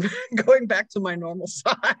 "I'm going back to my normal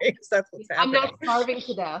size. That's what's happening. I'm not starving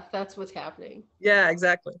to death. That's what's happening." Yeah,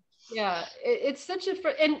 exactly. Yeah, it's such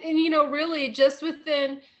a and really just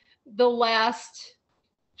within the last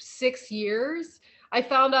 6 years. I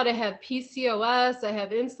found out I have PCOS, I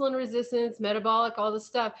have insulin resistance, metabolic, all this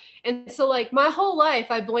stuff. And so like my whole life,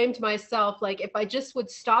 I blamed myself. Like if I just would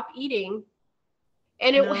stop eating,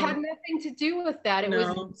 and it had nothing to do with that. It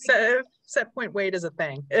was set point weight is a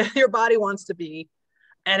thing. Your body wants to be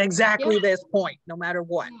at exactly this point, no matter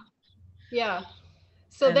what. Yeah.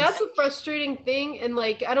 So that's a frustrating thing. And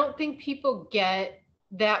like, I don't think people get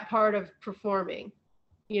that part of performing.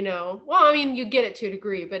 Well, I mean, you get it to a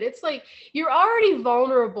degree, but it's like you're already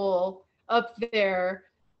vulnerable up there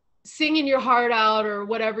singing your heart out or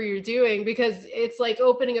whatever you're doing, because it's like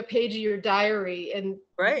opening a page of your diary and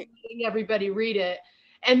letting everybody read it.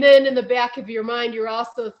 And then in the back of your mind, you're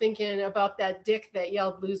also thinking about that dick that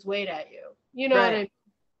yelled lose weight at you. You know what I mean?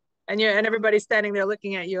 And everybody's standing there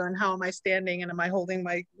looking at you, and how am I standing, and am I holding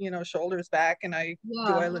my shoulders back, and do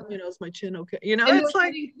I look, is my chin okay? It's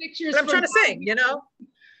like, but I'm trying to sing,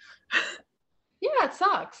 Yeah, it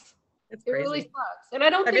sucks. It's It really crazy. sucks. And I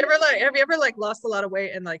don't Have think you ever like lost a lot of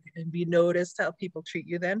weight and like have you noticed how people treat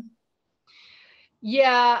you then?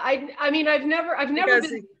 yeah, I mean I've never Because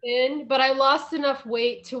been thin, but I lost enough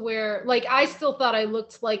weight to where like I still thought I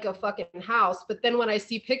looked like a fucking house, but then when I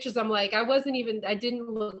see pictures I'm like I didn't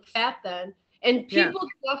look fat then. And yeah, people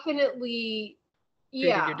definitely treated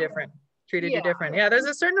yeah. you different. Treated you Yeah. different. Yeah, there's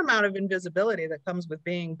a certain amount of invisibility that comes with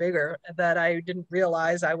being bigger that I didn't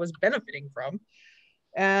realize I was benefiting from.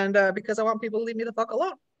 And because I want people to leave me the fuck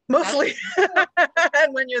alone, That's mostly.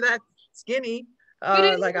 And when you're that skinny, but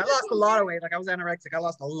it like I lost a lot of weight. Like I was anorexic. I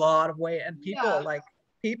lost a lot of weight, and yeah.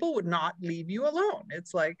 people would not leave you alone.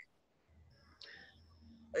 It's like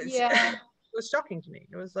Yeah. it was shocking to me.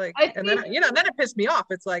 It was like, I and then think then it pissed me off.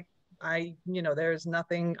 It's like there's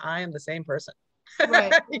nothing. I am the same person.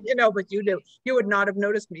 right, But you would not have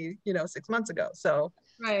noticed me, 6 months ago. So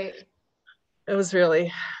right. it was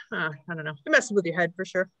really, I don't know, it messes with your head for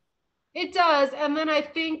sure. It does. And then I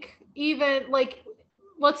think even like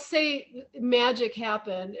let's say magic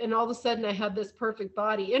happened and all of a sudden I had this perfect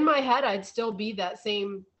body. In my head, I'd still be that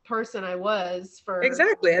same person I was for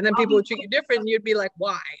Exactly. And then I'll people be would treat you different. And you'd be like,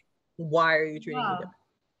 why? Why are you treating me yeah. different?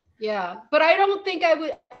 Yeah. But I don't think I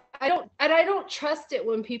would I don't trust it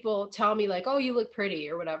when people tell me like, oh, you look pretty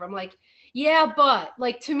or whatever. I'm like, yeah, but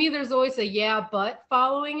like to me, there's always a yeah, but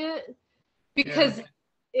following it Yeah. because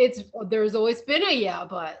there's always been a yeah,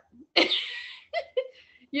 but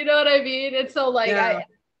you know what I mean? And so like Yeah.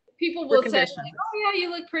 people We're will say like, conditioned. oh yeah,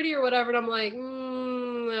 you look pretty or whatever. And I'm like,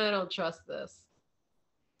 I don't trust this.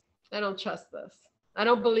 I don't trust this. I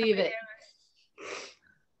don't believe it.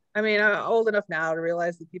 I mean, I'm old enough now to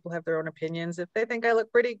realize that people have their own opinions. If they think I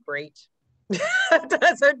look pretty, great. That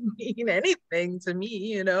doesn't mean anything to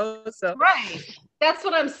me. So, Right. That's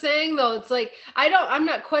what I'm saying though. It's like I'm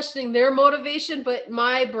not questioning their motivation, but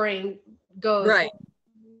my brain goes, right. well,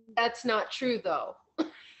 that's not true though. Of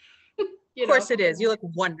You know. course it is. You look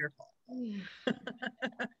wonderful.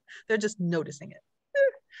 They're just noticing it.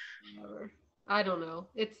 I don't know.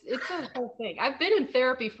 It's a whole thing. I've been in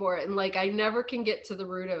therapy for it, and like I never can get to the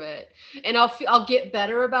root of it. And I'll get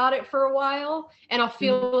better about it for a while, and I'll Mhm.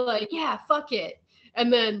 feel like yeah, fuck it.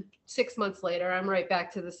 And then 6 months later, I'm right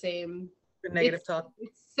back to the same. The It's negative talk.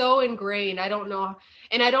 it's so ingrained. I don't know,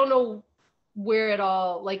 and I don't know where it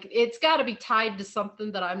all like. It's got to be tied to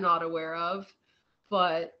something that I'm not aware of,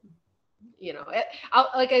 but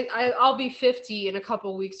I'll be 50 in a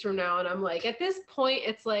couple weeks from now, and I'm like, at this point,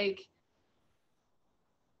 it's like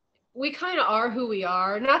we kind of are who we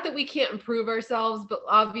are. Not that we can't improve ourselves, but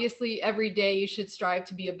obviously every day you should strive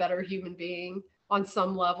to be a better human being on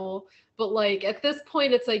some level. But like at this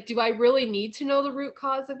point, it's like, do I really need to know the root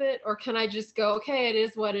cause of it? Or can I just go, okay, it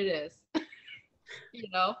is what it is? you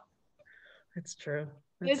know, It's true.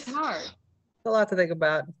 it's It's hard. a lot to think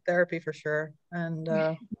about. Therapy for sure. And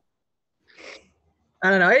I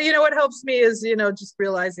don't know. What helps me is, just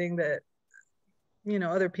realizing that,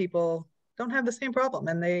 other people don't have the same problem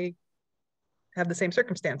and they have the same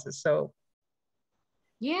circumstances. So,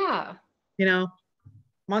 Yeah. I'm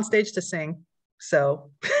on stage to sing. So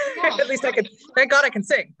Yeah. at least I can, thank God I can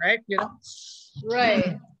sing, right?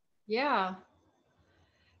 Right. Yeah. I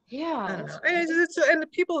Yeah. don't know. And the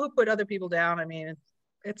people who put other people down, I mean,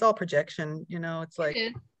 it's all projection, it's like,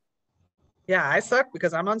 It is. yeah, I suck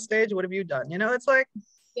because I'm on stage. What have you done? It's like,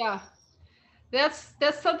 Yeah. That's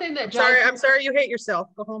something that I'm sorry, drives I'm sorry you hate yourself.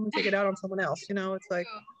 Go home and take it out on someone else. It's like,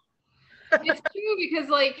 it's true because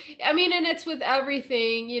like I mean and it's with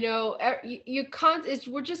everything you can't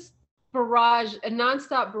we're just a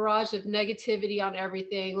nonstop barrage of negativity on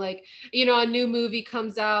everything like a new movie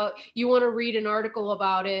comes out you want to read an article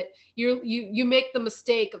about it you make the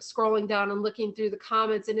mistake of scrolling down and looking through the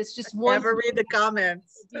comments and it's just one never read the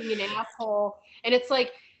comments. being an asshole and it's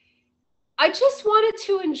like I just wanted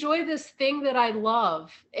to enjoy this thing that I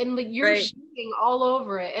love and like you're Right. shitting all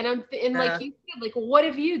over it and like you said like what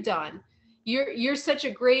have you done you're such a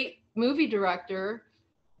great movie director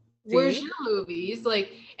where's See? your movies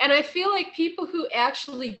like and I feel like people who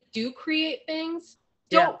actually do create things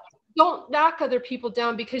Yeah. don't knock other people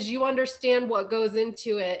down because you understand what goes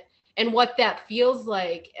into it and what that feels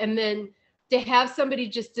like and then to have somebody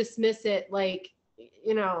just dismiss it like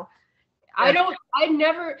Yeah. I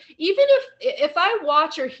never, even if I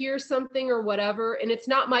watch or hear something or whatever, and it's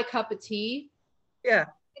not my cup of tea, Yeah.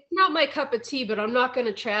 it's not my cup of tea, but I'm not going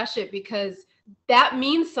to trash it because that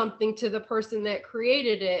means something to the person that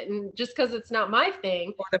created it. And just because it's not my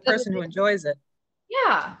thing. Or the person who enjoys it.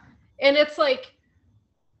 Yeah. And it's like,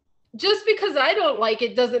 just because I don't like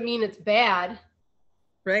it doesn't mean it's bad.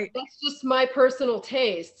 Right. That's just my personal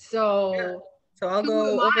taste. So So I'll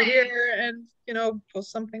go over here and, you know,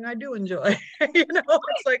 post something I do enjoy. You know,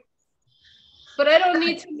 it's like. But I don't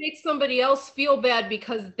need to make somebody else feel bad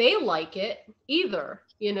because they like it either,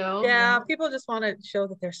 you know? Yeah, people just want to show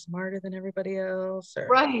that they're smarter than everybody else. Or,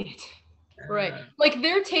 right. Right. Like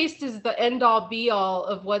their taste is the end all be all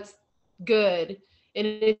of what's good. And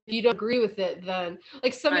if you don't agree with it, then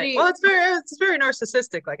like somebody. Right. Well, it's very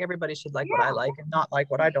narcissistic. Like everybody should like what I like and not like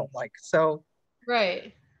what I don't like. So.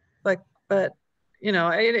 Right. Like, but you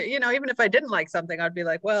know, even if I didn't like something, I'd be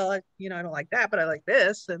like, well, I don't like that, but I like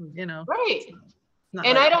this, and you know. Right.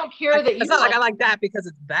 And I don't care that you. It's not like I like that because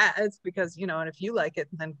it's bad. It's because, you know, and if you like it,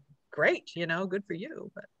 then great, you know, good for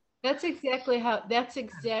you. But that's exactly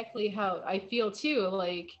how I feel too.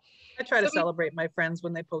 Like I try to celebrate my friends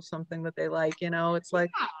when they post something that they like, you know. It's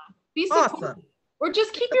like, be awesome. Or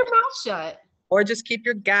just keep your mouth shut. Or just keep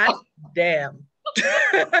your goddamn.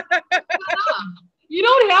 You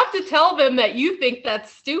don't have to tell them that you think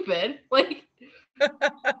that's stupid. Like,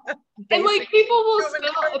 and like people will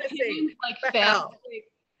spell opinions like fat. Like,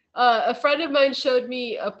 a friend of mine showed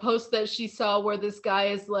me a post that she saw where this guy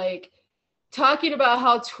is like talking about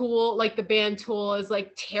how Tool, like the band Tool, is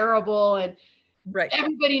like terrible, and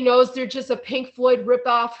everybody knows they're just a Pink Floyd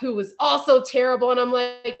ripoff who was also terrible. And I'm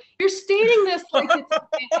like, you're stating this like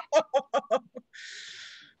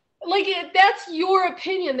it's like that's your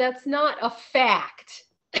opinion. That's not a fact.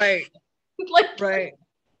 Right. Like, right.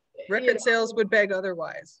 Record sales would beg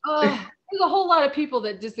otherwise. There's a whole lot of people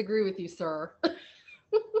that disagree with you, sir.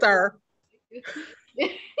 Sir.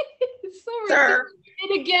 It's so ridiculous.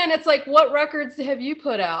 And again, it's like, what records have you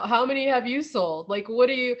put out? How many have you sold? Like, what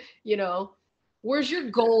do you know, where's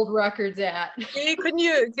your gold records at?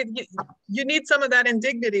 You need some of that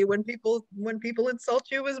indignity when people insult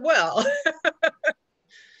you as well.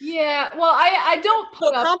 Yeah, well, I don't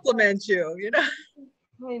put up compliment you, you know.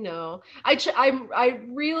 I know. I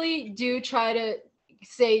really do try to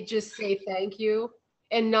just say thank you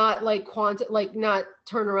and not like not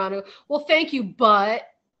turn around and, well, thank you, but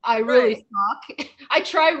I really suck. I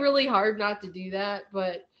try really hard not to do that,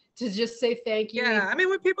 but to just say thank you. Yeah, I mean,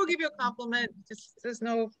 when people give you a compliment,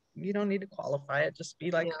 you don't need to qualify it. Just be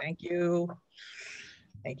like, thank you,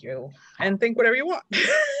 and think whatever you want.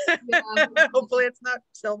 Yeah. Hopefully it's not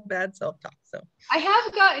bad self-talk. So I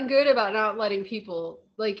have gotten good about not letting people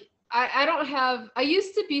like, I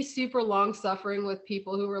used to be super long suffering with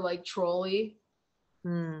people who were like trolly,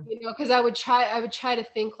 you know, because I would try to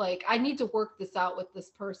think like, I need to work this out with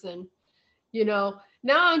this person, you know.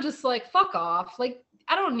 Now I'm just like, fuck off. Like,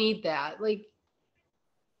 I don't need that. Like,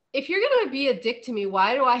 if you're gonna be a dick to me,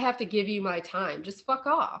 why do I have to give you my time? Just fuck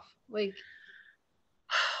off. Like,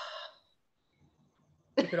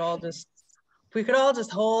 we could all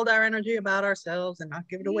just hold our energy about ourselves and not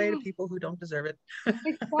give it away to people who don't deserve it.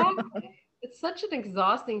 Exactly. It's such an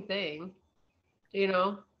exhausting thing, you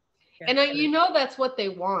know. And you know, that's what they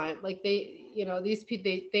want. Like these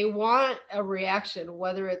people, they want a reaction,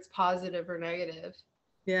 whether it's positive or negative.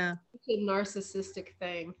 Yeah. It's a narcissistic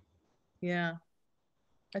thing. Yeah.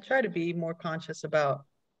 I try to be more conscious about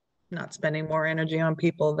not spending more energy on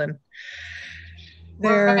people than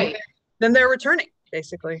they're returning,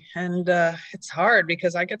 basically. And it's hard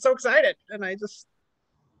because I get so excited and I just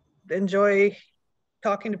enjoy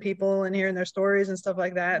talking to people and hearing their stories and stuff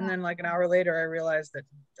like that. And then like an hour later, I realized that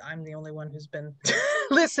I'm the only one who's been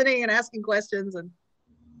listening and asking questions, and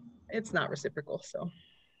it's not reciprocal. So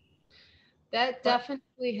that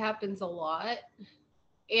definitely happens a lot.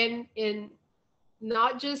 And in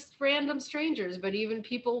not just random strangers, but even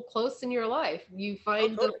people close in your life. You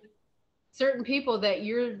find certain people that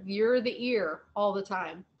you're the ear all the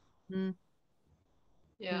time.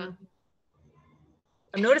 Yeah.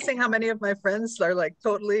 I'm noticing how many of my friends are like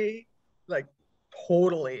totally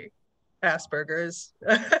Asperger's.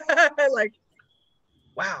 Like,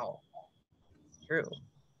 wow, it's true.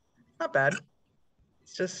 Not bad.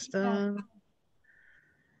 It's just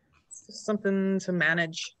something to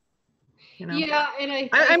manage, you know. Yeah, and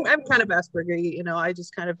I'm kind of Asperger, you know. I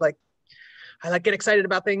just kind of like, I like get excited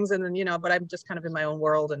about things, and then, you know, but I'm just kind of in my own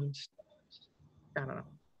world, and I don't know.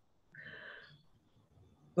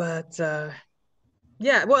 But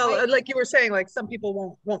yeah, well, like you were saying, like some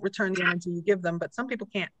people won't return the energy you give them, but some people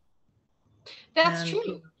can't. That's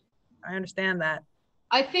true. I understand that.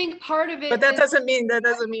 I think part of it, but that doesn't mean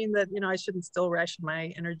that, you know, I shouldn't still ration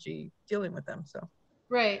my energy dealing with them. So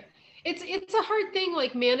right. It's a hard thing,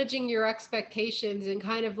 like managing your expectations and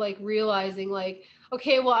kind of like realizing like,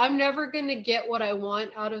 okay, well, I'm never going to get what I want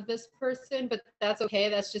out of this person, but that's okay.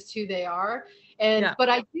 That's just who they are. And, but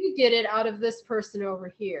I do get it out of this person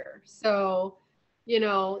over here. So, you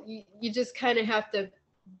know, you just kind of have to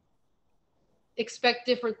expect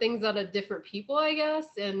different things out of different people, I guess,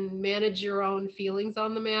 and manage your own feelings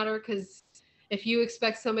on the matter. Because if you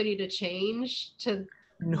expect somebody to change to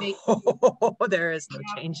make No, there is no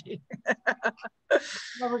changing.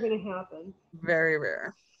 never gonna happen. Very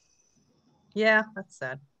rare. Yeah, that's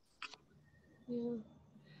sad. Yeah.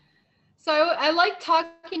 So I like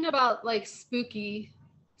talking about like spooky,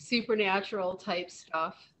 supernatural type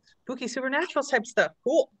stuff. Spooky supernatural type stuff.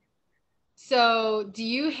 Cool. So do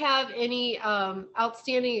you have any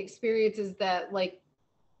outstanding experiences that like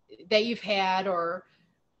that you've had or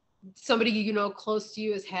somebody you know close to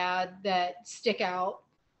you has had that stick out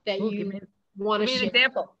that Ooh, you want to give me an share?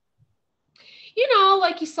 example. You know,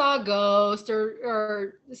 like you saw a ghost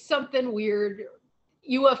or something weird,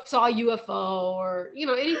 saw a UFO or you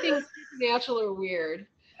know anything supernatural or weird.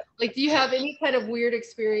 Like, do you have any kind of weird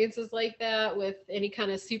experiences like that with any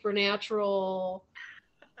kind of supernatural?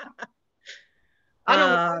 I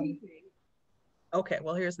don't know Um, anything. okay,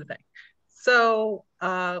 well, here's the thing. So,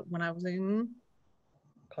 when I was in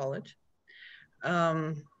college,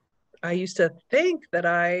 um, I used to think that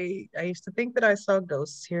I saw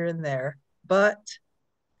ghosts here and there, but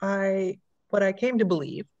I what I came to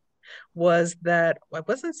believe was that I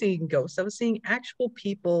wasn't seeing ghosts. I was seeing actual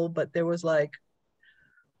people, but there was like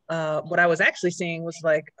what I was actually seeing was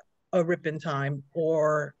like a rip in time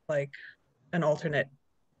or like an alternate,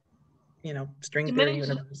 string theory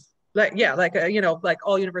Dimension. universe. Like, yeah, like, like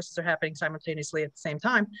all universes are happening simultaneously at the same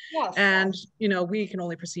time. Yes. And, we can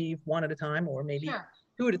only perceive one at a time or maybe Sure.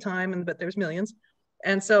 two at a time, but there's millions.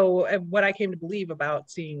 And so what I came to believe about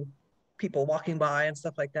seeing people walking by and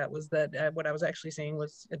stuff like that was that what I was actually seeing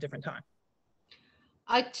was a different time.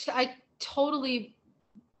 I totally,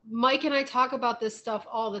 Mike and I talk about this stuff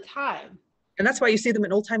all the time. And that's why you see them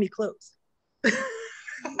in old timey clothes.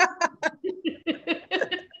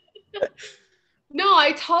 No,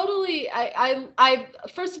 I totally,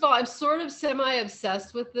 first of all, I'm sort of semi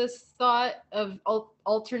obsessed with this thought of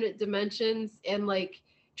alternate dimensions and like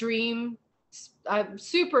dream. I'm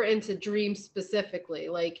super into dreams specifically.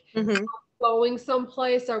 Like, Mm-hmm. going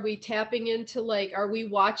someplace, are we tapping into like, are we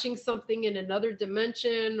watching something in another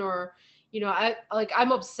dimension or,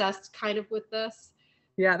 I'm obsessed kind of with this.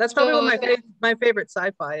 Yeah, that's probably So what my favorite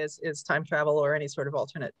sci-fi is time travel or any sort of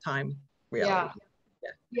alternate time reality. yeah.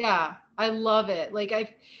 Yeah, I love it. Like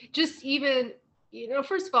I just even,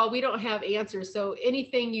 first of all, we don't have answers. So any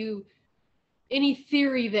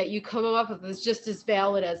theory that you come up with is just as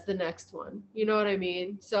valid as the next one. You know what I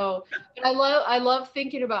mean? So I love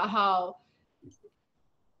thinking about how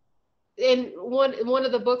in one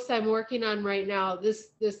of the books I'm working on right now, this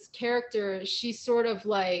character, she sort of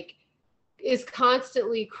like is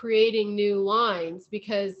constantly creating new lines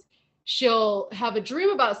because she'll have a dream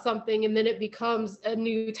about something and then it becomes a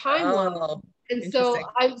new timeline. Oh, And so interesting.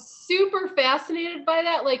 I'm super fascinated by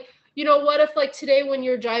that. Like, what if like today when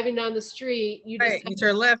you're driving down the street, you just Right, you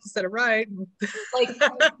turn left instead of right. like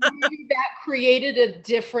that created a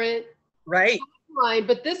different Right, line,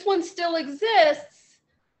 but this one still exists.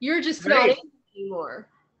 You're just not in right, it anymore.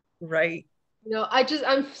 right.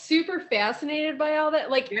 I'm super fascinated by all that.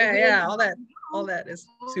 Like, Yeah, yeah, all that is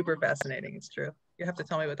super fascinating. It's true. You have to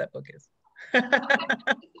tell me what that book is.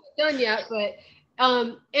 done yet, but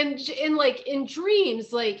and in like in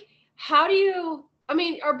dreams, like how do you, I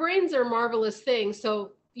mean, our brains are marvelous things,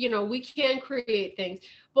 so we can create things,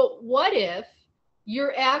 but what if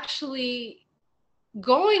you're actually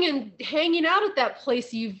going and hanging out at that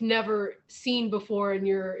place you've never seen before in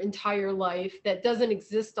your entire life that doesn't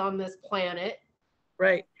exist on this planet?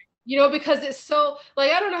 Right. Because it's so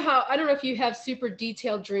like, I don't know if you have super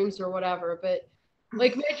detailed dreams or whatever, but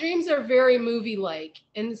like my dreams are very movie like.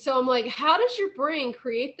 And so I'm like, how does your brain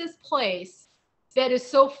create this place that is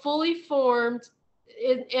so fully formed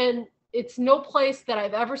and it's no place that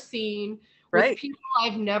I've ever seen with Right, people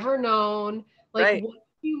I've never known? Like, right. what if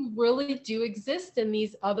you really do exist in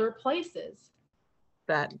these other places?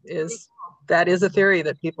 That is a theory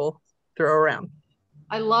that people throw around.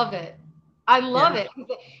 I love it. I love Yeah,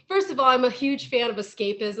 it. First of all, I'm a huge fan of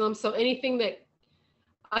escapism. So anything that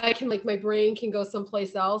I can, like, my brain can go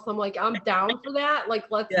someplace else, I'm like, I'm down for that. Like,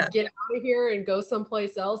 let's yeah, get out of here and go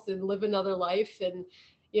someplace else and live another life. And,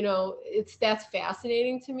 that's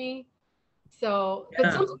fascinating to me. So, but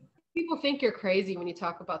yeah. sometimes people think you're crazy when you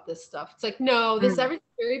talk about this stuff. It's like, no, this Mm. everything's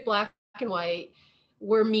very black and white.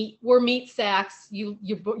 We're meat sacks.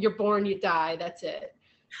 You're born, you die. That's it.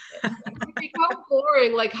 How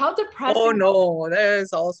boring, like how Oh depressing. no,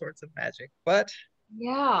 there's all sorts of magic, but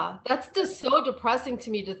Yeah, that's just so depressing to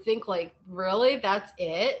me to think like, really, that's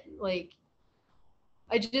it? Like,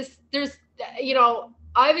 I just, there's, you know,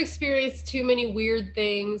 I've experienced too many weird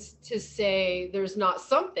things to say there's not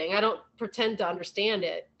something. I don't pretend to understand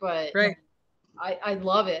it, but Right. I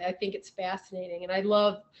love it. I think it's fascinating. And I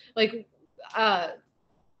love, like, uh,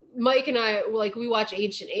 Mike and I, like, we watch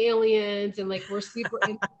Ancient Aliens and like we're super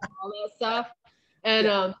into all that stuff. And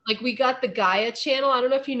Yeah. like we got the Gaia channel. I don't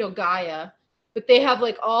know if you know Gaia, but they have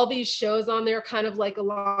like all these shows on there, kind of like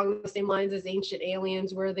along the same lines as Ancient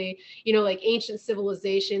Aliens, where they, like ancient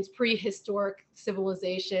civilizations, prehistoric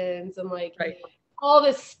civilizations, and like Right. all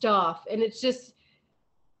this stuff. And it's just,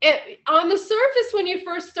 on the surface, when you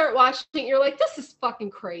first start watching it, you're like, this is fucking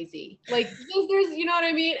crazy. Like there's, you know what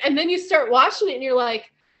I mean? And then you start watching it and you're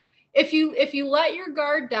like, if you let your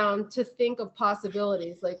guard down to think of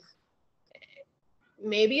possibilities, like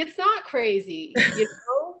maybe it's not crazy,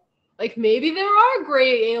 like maybe there are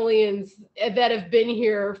gray aliens that have been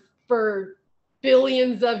here for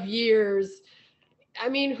billions of years. I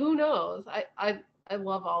mean, who knows? I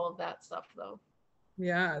love all of that stuff though.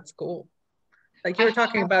 Yeah, it's cool. Like you were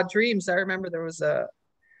talking about dreams. I remember there was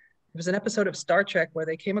an episode of Star Trek where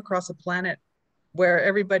they came across a planet where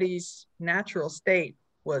everybody's natural state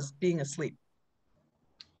was being asleep.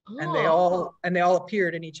 And they Oh, all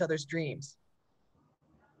appeared in each other's dreams.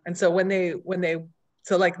 And so when they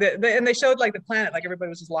so like and they showed like the planet, like everybody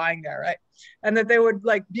was just lying there, right? And that they would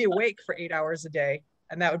like be awake for 8 hours a day,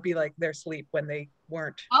 and that would be like their sleep when they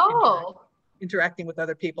weren't oh, interacting with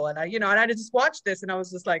other people. And I just watched this and I was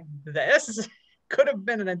just like, this could have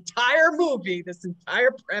been an entire movie. This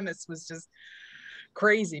entire premise was just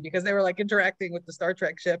crazy because they were like interacting with the Star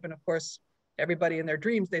Trek ship, and of course everybody in their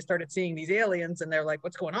dreams, they started seeing these aliens and they're like,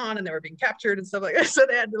 what's going on? And they were being captured and stuff like that. So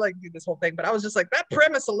they had to like do this whole thing. But I was just like, that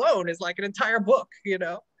premise alone is like an entire book,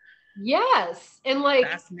 yes. And like,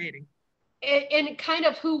 fascinating. and kind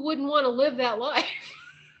of, who wouldn't want to live that life?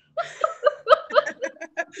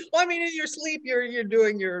 Well, I mean, in your sleep, you're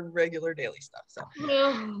doing your regular daily stuff. So,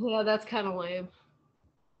 Well, yeah, that's kind of lame.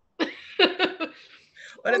 but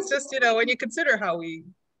it's just, when you consider how we,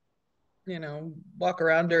 walk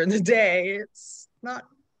around during the day, it's not,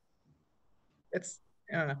 it's,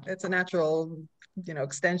 I don't know, it's a natural,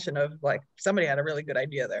 extension of like somebody had a really good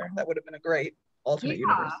idea there. That would have been a great alternate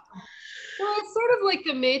universe. Well, it's sort of like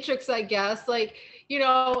the Matrix, I guess. Like,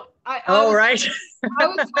 Oh, right. I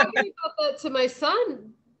was talking about that to my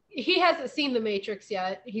son. He hasn't seen the Matrix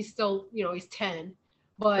yet. He's still, he's 10.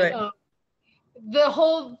 But Right. The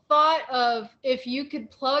whole thought of, if you could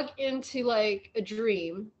plug into like a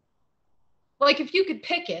dream, like if you could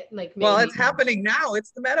pick it, like maybe. Well, it's happening now.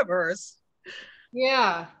 It's the metaverse.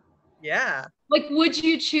 Yeah. Yeah. Like, would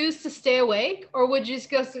you choose to stay awake, or would you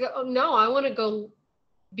just go, oh, no, I want to go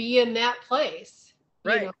be in that place?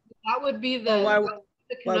 Right. That would be Well,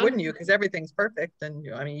 why wouldn't you? Because everything's perfect. And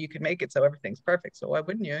I mean, you could make it so everything's perfect. So why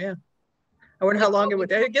wouldn't you? Yeah. I wonder how long it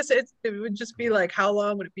would. I guess it would just be like, how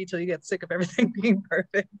long would it be till you get sick of everything being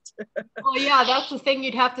perfect? Well, yeah, that's the thing.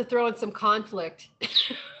 You'd have to throw in some conflict.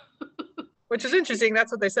 Which is interesting.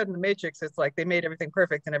 That's what they said in the Matrix. It's like they made everything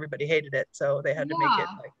perfect and everybody hated it, so they had to make it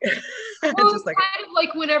like well, just like kind of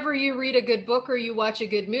like whenever you read a good book or you watch a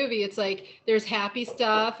good movie, it's like there's happy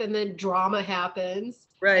stuff and then drama happens,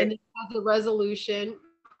 right. And then has a resolution,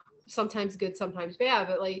 sometimes good, sometimes bad,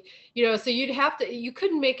 but like, so you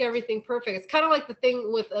couldn't make everything perfect. It's kind of like the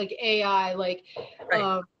thing with like AI, like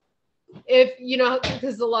right. If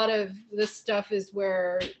because a lot of this stuff is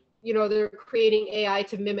where they're creating AI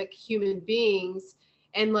to mimic human beings,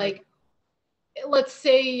 and like, let's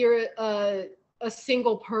say you're a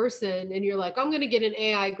single person and you're like, I'm going to get an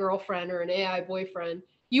AI girlfriend or an AI boyfriend.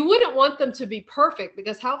 You wouldn't want them to be perfect,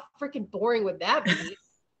 because how freaking boring would that be?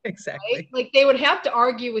 Exactly. Right? Like, they would have to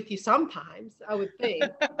argue with you sometimes, I would think.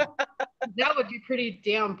 That would be pretty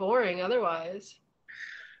damn boring otherwise.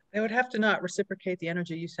 They would have to not reciprocate the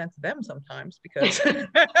energy you sent to them sometimes, because right,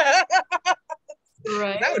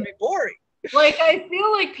 that would be boring. Like, I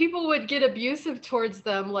feel like people would get abusive towards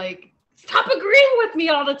them, like, stop agreeing with me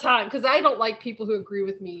all the time, because I don't like people who agree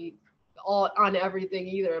with me on everything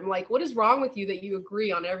either. I'm like, what is wrong with you that you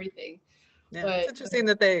agree on everything? Yeah, but it's interesting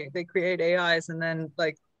that they create AIs, and then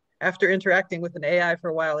like after interacting with an AI for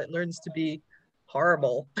a while, it learns to be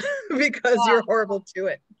horrible because you're horrible to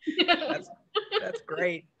it. That's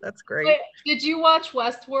great. That's great. Wait, did you watch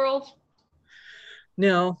Westworld?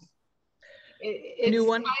 No. It's new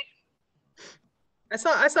one. I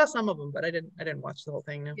saw some of them, but I didn't watch the whole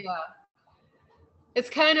thing. No. Yeah. It's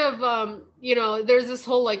kind of there's this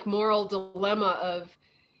whole like moral dilemma of,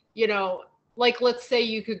 like, let's say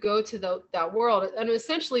you could go to that world, and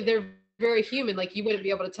essentially they're very human. Like, you wouldn't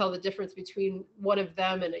be able to tell the difference between one of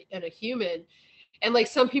them and a human. And like,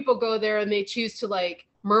 some people go there and they choose to like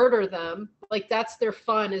murder them. Like that's their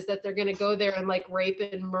fun, is that they're going to go there and like rape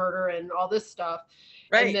and murder and all this stuff.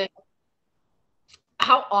 Right. And then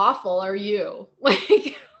how awful are you?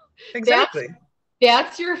 Like Exactly.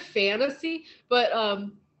 that's your fantasy. But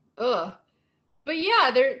ugh. But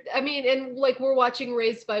yeah, I mean, and like we're watching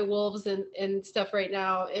Raised by Wolves and stuff right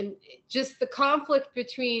now, and just the conflict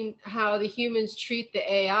between how the humans treat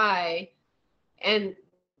the AI, and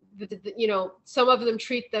you know, some of them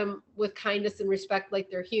treat them with kindness and respect like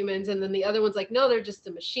they're humans, and then the other one's like, no, they're just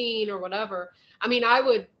a machine or whatever. I mean, I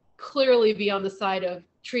would clearly be on the side of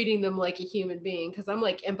treating them like a human being, because I'm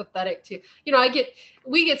like empathetic to, you know,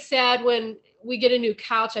 we get sad when we get a new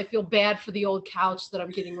couch. I feel bad for the old couch that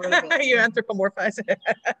I'm getting rid of it. You anthropomorphize it.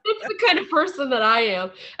 That's the kind of person that I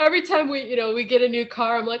am. Every time we get a new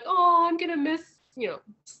car, I'm like, oh, I'm gonna miss,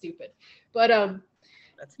 stupid. But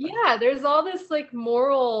yeah, there's all this like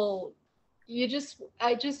moral.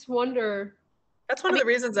 I just wonder. That's one of the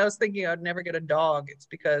reasons I was thinking I'd never get a dog. It's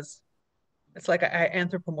because it's like I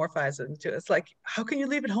anthropomorphize it into. It's like, how can you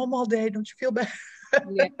leave it home all day? Don't you feel bad?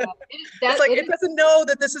 Yeah, it's like it doesn't know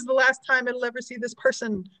that this is the last time it'll ever see this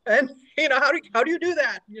person, and how do you do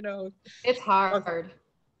that? It's hard.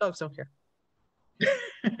 Dogs don't care.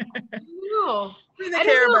 No, they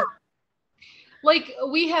care, but like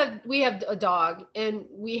we have a dog, and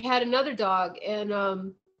we had another dog, and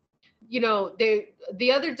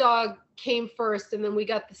the other dog came first, and then we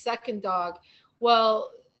got the second dog. Well,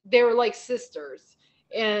 they were like sisters,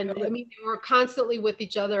 and I mean they were constantly with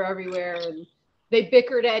each other everywhere, and they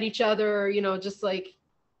bickered at each other, just like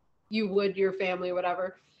you would your family or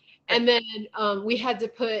whatever. And then we had to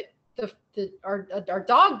put our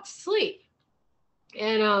dog to sleep.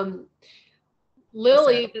 And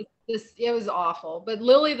Lily, it was awful. But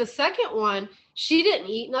Lily, the second one, she didn't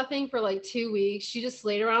eat nothing for like 2 weeks. She just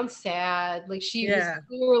laid around sad. Like she was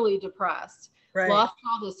clearly depressed. Right. Lost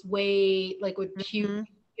all this weight, like would puke,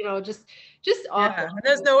 just awful. And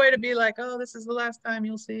there's no way to be like, oh, this is the last time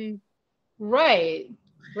you'll see. Right.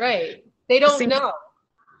 They don't know.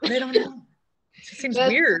 They don't know. It just seems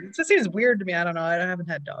weird. It just seems weird to me. I don't know. I haven't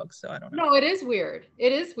had dogs, so I don't know. No, it is weird.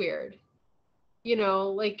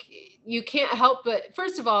 Like you can't help but,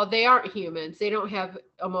 first of all, they aren't humans. They don't have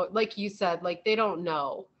like you said, like they don't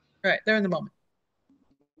know. Right. They're in the moment.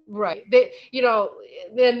 Right.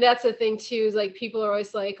 Then that's the thing too, is like people are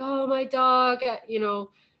always like, oh, my dog,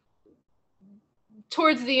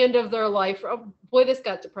 towards the end of their life. Oh boy, this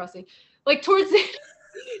got depressing. Like towards the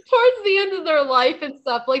end of their life and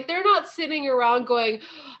stuff, like they're not sitting around going,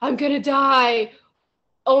 I'm gonna die,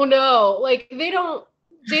 oh no. Like they don't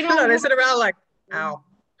no, they sit around like, ow.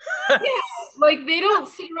 Yeah, like they don't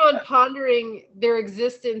sit around pondering their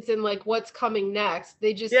existence and like what's coming next.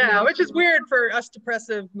 They just which is weird for us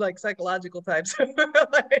depressive, like psychological types.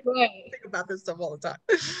 Like, right. Think about this stuff all the time.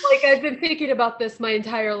 Like I've been thinking about this my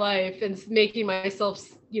entire life and making myself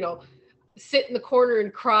sit in the corner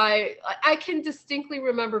and cry. I can distinctly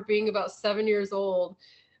remember being about 7 years old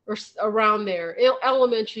or around there,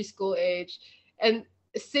 elementary school age, and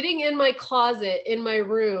sitting in my closet in my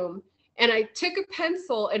room, and I took a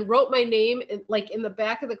pencil and wrote my name in the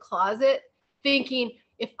back of the closet, thinking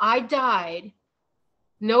if I died,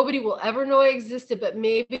 nobody will ever know I existed, but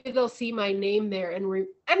maybe they'll see my name there. And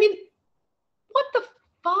I mean, what the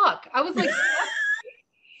fuck? I was like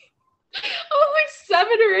 7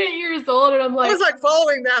 or 8 years old, and I'm like, I was like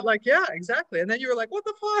following that, like, yeah, exactly. And then you were like, what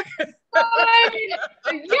the fuck?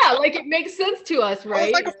 Yeah, like it makes sense to us, right? I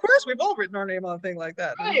was like, of course, we've all written our name on a thing like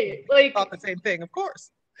that. Right. Like thought the same thing, of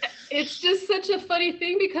course. It's just such a funny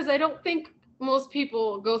thing, because I don't think most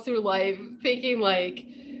people go through life thinking like,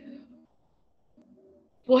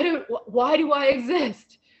 why do I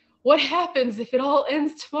exist? What happens if it all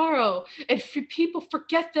ends tomorrow? And people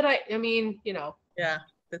forget that I mean, Yeah,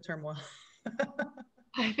 the turmoil.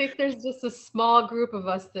 I think there's just a small group of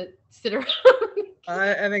us that sit around.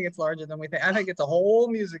 I think it's larger than we think. I think it's a whole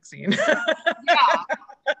music scene. Yeah.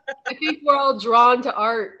 I think we're all drawn to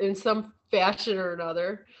art in some fashion or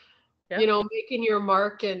another. Yeah. Making your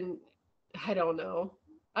mark, and I don't know.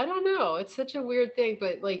 It's such a weird thing,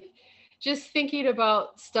 but like just thinking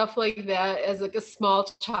about stuff like that as like a small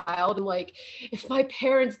child, and like, if my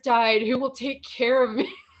parents died, who will take care of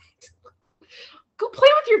me? Go play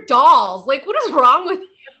with your dolls. Like, what is wrong with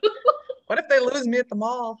you? What if they lose me at the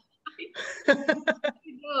mall?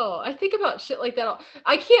 I think about shit like that.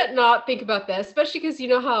 I can't not think about that, especially because you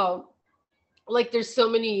know how like there's so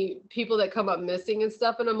many people that come up missing and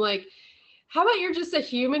stuff, and I'm like, how about you're just a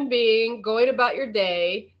human being going about your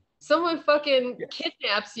day, someone fucking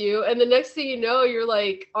kidnaps you, and the next thing you know, you're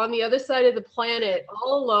like on the other side of the planet,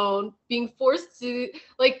 all alone, being forced to,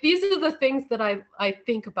 like, these are the things that I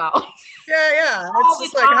think about. Yeah. It's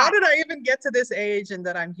just like, how did I even get to this age and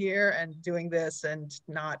that I'm here and doing this and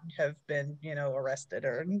not have been, arrested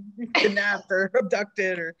or kidnapped or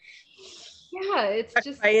abducted or it's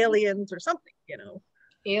just by aliens or something,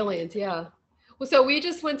 aliens. Yeah. Well, so we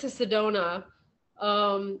just went to Sedona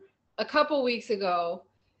a couple weeks ago.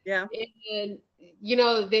 Yeah. And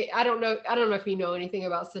I don't know if you know anything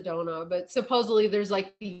about Sedona, but supposedly there's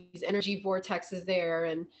like these energy vortexes there,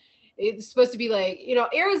 and it's supposed to be like,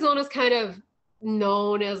 Arizona's kind of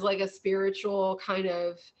known as like a spiritual kind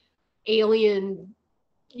of alien,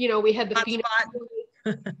 we had the Phoenix.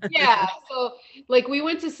 Yeah. So like we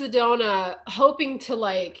went to Sedona hoping to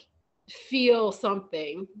like feel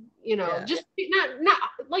something, just not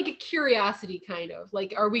like a curiosity kind of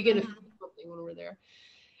like, are we gonna feel something when we're there?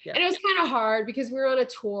 Yeah. And it was kind of hard because we were on a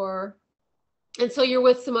tour. And so you're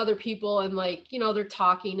with some other people and like, they're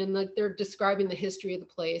talking and like they're describing the history of the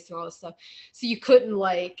place and all this stuff. So you couldn't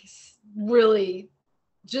like really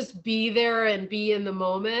just be there and be in the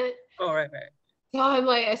moment. Oh, right. So I'm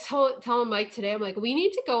like, I was telling Mike today, I'm like, we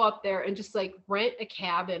need to go up there and just like rent a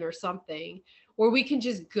cabin or something where we can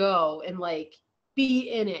just go and like be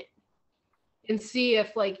in it and see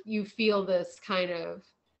if like you feel this kind of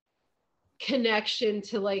connection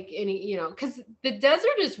to like any, because the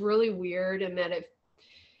desert is really weird in that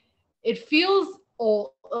it feels old,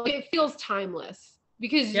 it feels timeless,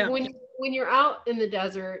 because when you're out in the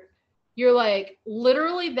desert, you're like,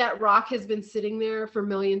 literally that rock has been sitting there for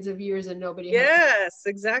millions of years and nobody has.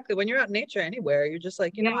 Exactly. When you're out in nature anywhere, you're just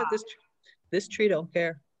like, you know what, this tree don't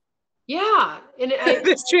care. Yeah. And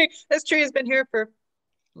this tree has been here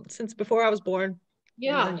since before I was born.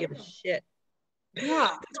 It doesn't give a shit.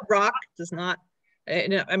 Yeah. This rock does not,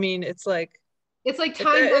 I mean, it's like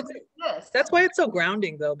time doesn't exist. That's why it's so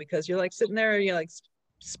grounding though, because you're like sitting there and you're like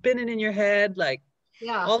spinning in your head, like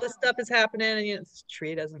all this stuff is happening, and this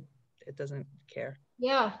tree doesn't care.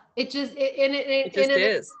 Yeah. It just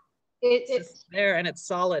is. It's just there, and it's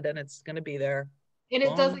solid, and it's gonna be there. And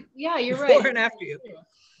it doesn't, you're right. Before and after you.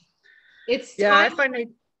 I find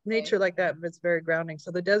nature like that, but it's very grounding.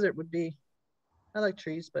 So the desert would be, I like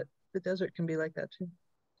trees, but the desert can be like that too.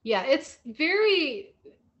 Yeah, it's very,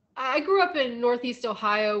 I grew up in Northeast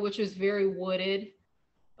Ohio, which was very wooded,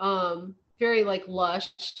 very like lush.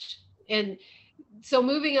 And so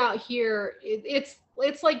moving out here,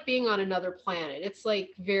 it's like being on another planet. It's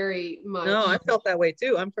like very much. No, I felt that way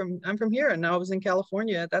too. I'm from here, and now I was in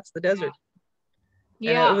California. That's the desert.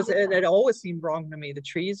 Yeah. And it always seemed wrong to me. The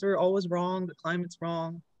trees are always wrong. The climate's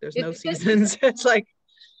wrong. There's no seasons. It's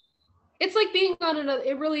like being on another,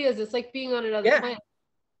 it really is. It's like being on another planet.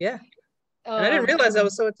 Yeah. And I didn't realize I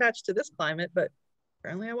was so attached to this climate, but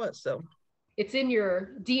apparently I was. So it's in your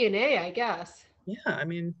DNA, I guess. Yeah. I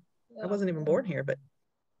mean, I wasn't even born here, but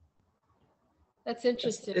that's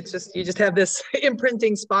interesting. It's just, you just have this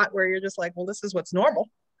imprinting spot where you're just like, well, this is what's normal.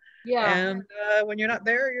 Yeah. And when you're not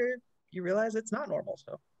there, you realize it's not normal.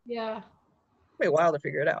 So yeah, it took me a while to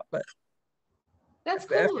figure it out, but that's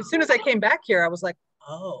cool. As soon as I came back here, I was like,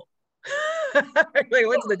 oh. I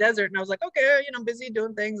went to the desert and I was like, okay, I'm busy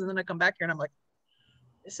doing things, and then I come back here and I'm like,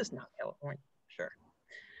 this is not California. Sure.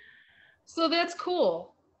 So that's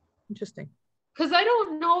cool. Interesting. Because I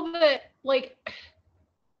don't know that, like,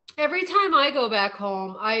 every time I go back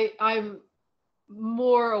home, I'm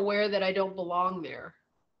more aware that I don't belong there.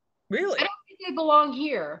 Really? I don't think I belong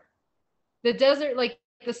here. The desert, like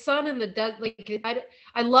the sun and the desert, like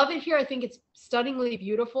I love it here. I think it's stunningly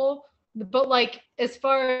beautiful. But like, as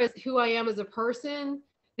far as who I am as a person,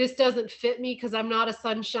 this doesn't fit me because I'm not a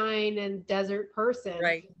sunshine and desert person.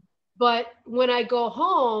 Right. But when I go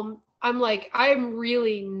home, I'm like, I'm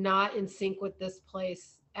really not in sync with this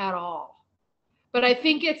place at all. But I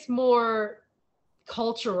think it's more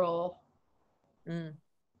cultural.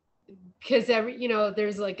 Because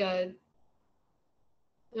there's like I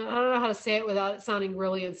don't know how to say it without it sounding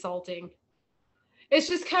really insulting. It's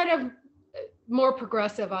just kind of more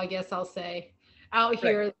progressive, I guess I'll say, out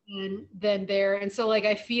here than there. And so like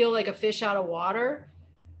I feel like a fish out of water.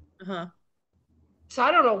 So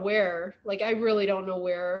I don't know where, like I really don't know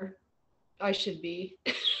where I should be.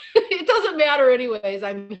 It doesn't matter anyways,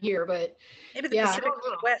 I'm here, but maybe the Pacific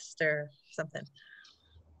Northwest or something.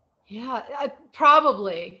 Yeah,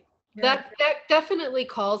 probably. Yeah. That definitely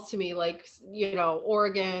calls to me, like,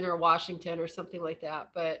 Oregon or Washington or something like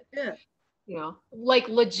that. But like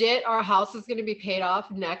legit, our house is going to be paid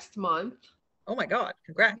off next month. Oh my God!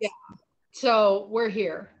 Congrats. Yeah. So we're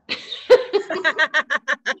here.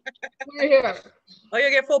 We're here. Oh, you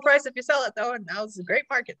get full price if you sell it though, and now it's a great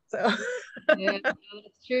market. So Yeah,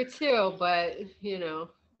 that's true too. But I don't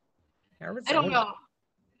Arizona. know.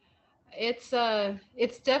 It's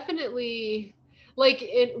definitely like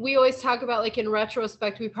we always talk about like in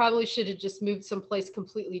retrospect, we probably should have just moved someplace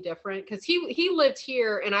completely different because he lived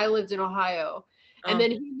here and I lived in Ohio. And Oh,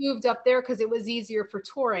 then he moved up there because it was easier for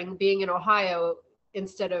touring being in Ohio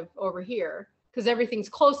instead of over here because everything's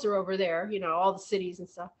closer over there, all the cities and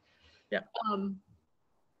stuff. yeah. Um,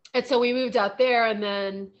 and so we moved out there and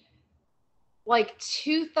then like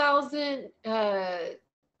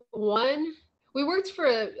 2001 we worked for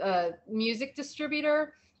a music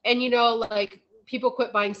distributor and like people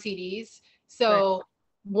quit buying CDs, Right. so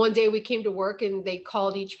one day we came to work and they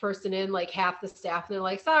called each person in, like half the staff, and they're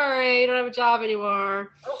like, sorry, you don't have a job anymore.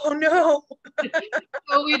 Oh no.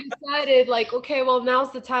 So we decided like, okay, well,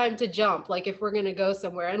 now's the time to jump, like if we're going to go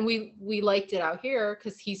somewhere. And we liked it out here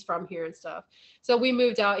because he's from here and stuff, so we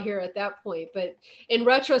moved out here at that point. But in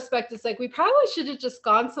retrospect, it's like we probably should have just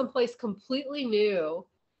gone someplace completely new,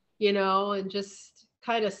 and just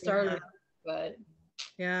kind of started. Yeah. But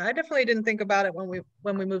Yeah, I definitely didn't think about it when we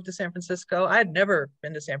moved to San Francisco. I'd never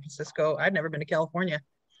been to San Francisco. I'd never been to California.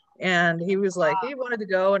 And he was like, he wanted to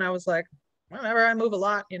go, and I was like, whenever I move a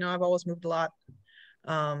lot, I've always moved a lot.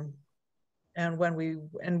 Um, and we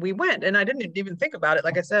went, and I didn't even think about it.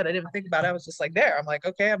 Like I said, I didn't think about it. I was just like there. I'm like,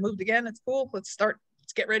 okay, I moved again. It's cool. Let's start.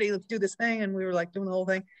 Let's get ready. Let's do this thing. And we were like doing the whole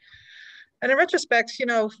thing. And in retrospect,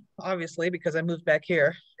 obviously because I moved back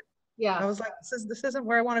here, I yeah, was like, this isn't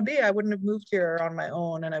where I want to be. I wouldn't have moved here on my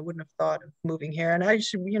own, and I wouldn't have thought of moving here. And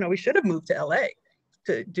we should have moved to LA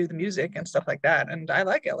to do the music and stuff like that. And I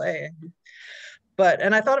like LA,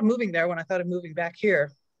 and I thought of moving there when I thought of moving back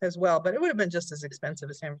here as well. But it would have been just as expensive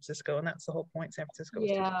as San Francisco, and that's the whole point. San Francisco was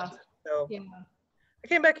too yeah, expensive, so yeah. I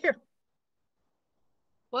came back here.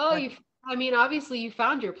 Well, Like, I mean, obviously you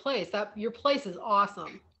found your place. That your place is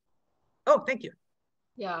awesome. oh, thank you.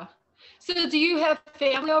 Yeah. So do you have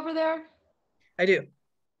family over there? I do.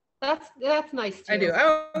 That's nice I do.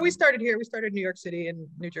 too. We started here. We started in New York City and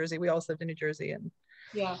New Jersey. We all lived in New Jersey, and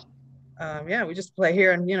Yeah. yeah, we just play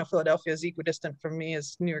here. And Philadelphia is equidistant from me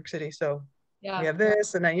as New York City, so we Yeah. have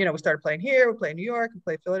this, and then we started playing here. We play New York, we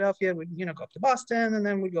play Philadelphia. We go up to Boston, and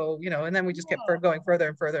then we go, and then we just kept going further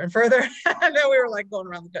and further and further, and then we were like going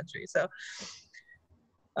around the country. So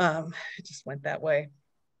it just went that way.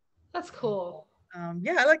 That's cool.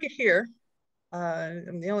 Yeah, I like it here.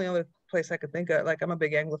 And the only other place I could think of, like I'm a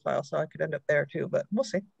big Anglophile, so I could end up there too, but we'll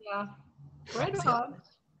see. Yeah. Right We'll see. on.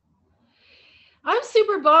 I'm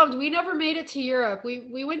super bummed. We never made it to Europe.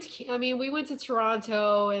 We went to, I mean, we went to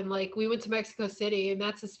Toronto and like we went to Mexico City, and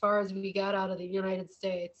that's as far as we got out of the United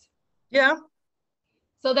States. Yeah,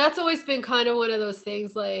 So that's always been kind of one of those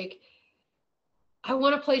things like I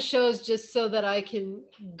want to play shows just so that I can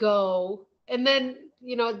go. And then,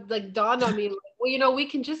 like dawned on me, like, well, we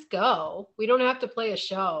can just go. We don't have to play a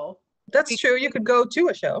show. that's true. You could go to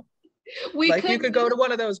a show. We Like you could, could go to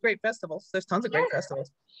one of those great festivals. There's tons of great festivals.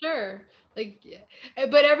 sure. Like, yeah.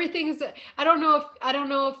 But everything's, I don't know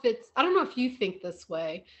if you think this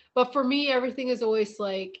way, but for me, everything is always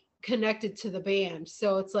like connected to the band.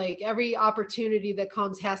 So it's like every opportunity that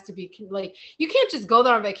comes has to be like, you can't just go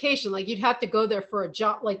there on vacation. Like you'd have to go there for a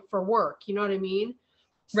job, like for work. You know what I mean?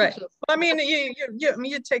 Right. Such a, Well, I mean, I mean,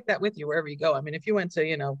 you'd take that with you wherever you go. I mean, if you went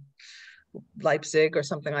to, Leipzig or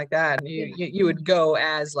something like that, and yeah. you would go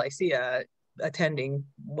as Lycia attending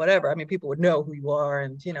whatever. I mean, people would know who you are,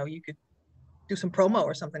 and you could do some promo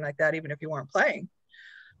or something like that, even if you weren't playing,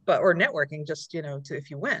 or networking, just if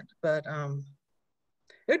you went. But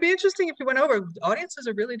it would be interesting if you went over. Audiences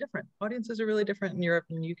are really different. Audiences are really different in Europe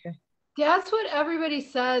and the UK. That's what everybody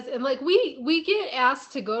says. And like we get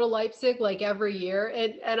asked to go to Leipzig like every year.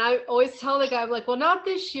 And I always tell the guy, I'm like, well, not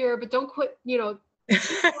this year, but don't quit,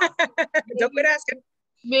 Don't quit asking.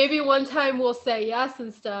 maybe one time we'll say yes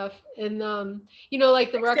and stuff. And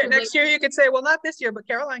like the record Next year you could say, well, not this year, but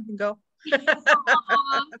Caroline can go. yeah,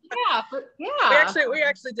 yeah. We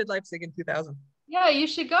actually did Leipzig in 2000. Yeah, you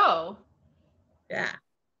should go. Yeah.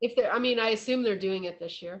 If they're, I mean, I assume they're doing it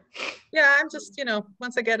this year. Yeah, I'm just,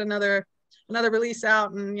 once I get another release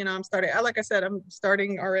out, and I'm starting, like I said, I'm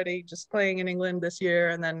starting already just playing in England this year,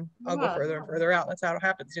 and then I'll go further and further out. That's how it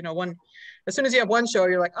happens. As soon as you have one show,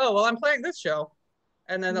 you're like, oh, well, I'm playing this show.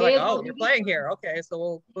 And then they're like, oh, you're playing here. Okay, so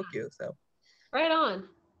we'll book you. So right on.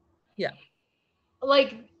 Yeah.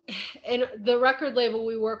 Like, and the record label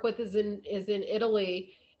we work with is in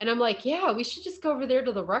Italy. And I'm like, yeah, we should just go over there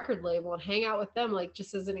to the record label and hang out with them, like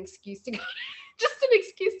just as an excuse to go, just an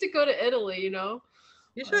excuse to go to Italy,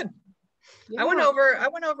 You should. Yeah. I went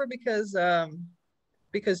over because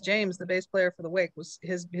because James, the bass player for the Wake, was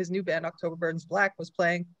his new band, October Burns Black, was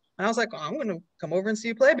playing. And I was like, oh, I'm going to come over and see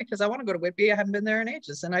you play because I want to go to Whitby. I haven't been there in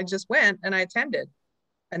ages. And I just went and I attended.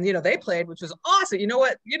 And, you know, they played, which was awesome. You know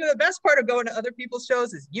what? You know, the best part of going to other people's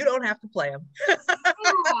shows is you don't have to play them. Yeah.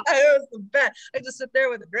 It was the best. I just sit there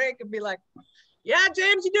with a drink and be like, yeah,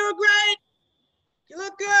 James, you're doing great. You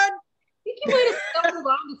look good. I think you might have stumbled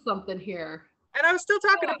onto something here. And I was still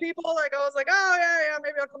talking to people. Like, I was like, oh, yeah,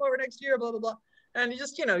 maybe I'll come over next year, blah, blah, blah. And you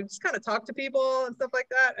just, you know, you just kind of talk to people and stuff like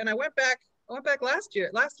that. And I went back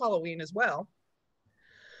last Halloween as well.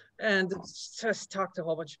 And just talked to a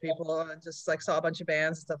whole bunch of people and just like saw a bunch of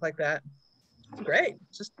bands and stuff like that. It's great.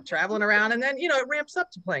 Just traveling around. And then, you know, it ramps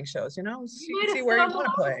up to playing shows, you know, so you can see where you want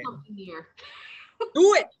to play.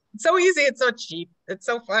 Do it. It's so easy. It's so cheap. It's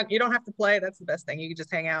so fun. You don't have to play. That's the best thing. You can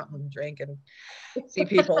just hang out and drink and see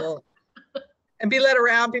people and be led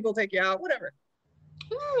around. People take you out, whatever.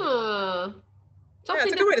 Yeah,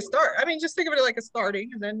 it's a good way to start. I mean, just think of it like a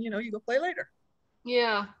starting and then, you know, you go play later.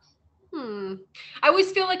 Yeah. I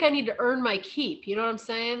always feel like I need to earn my keep. You know what I'm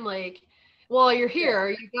saying? Like, while you're here,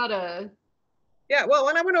 you gotta. Yeah. Well,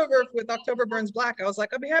 when I went over with October Burns Black, I was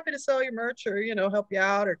like, I'd be happy to sell you merch or, you know, help you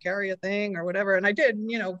out or carry a thing or whatever. And I did,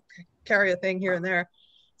 you know, carry a thing here and there.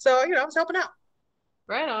 So, you know, I was helping out.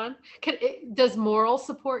 Right on. Does moral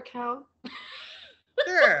support count?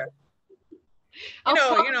 Sure. You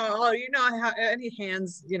know how any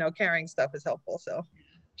hands, you know, carrying stuff is helpful. So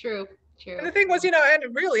true. And the thing was, you know,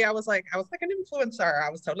 and really, I was like an influencer.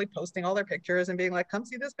 I was totally posting all their pictures and being like, come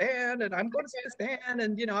see this band, and I'm going to see this band,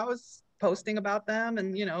 and you know, I was posting about them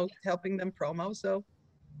and you know, helping them promo. So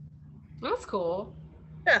that's cool.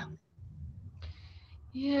 Yeah.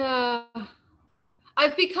 Yeah.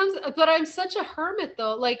 But I'm such a hermit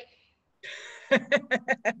though. Like, I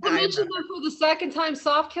mentioned them for the second time.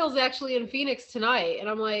 Soft Kill's actually in Phoenix tonight, and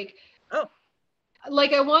I'm like, oh.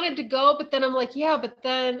 Like, I wanted to go, but then I'm like, yeah, but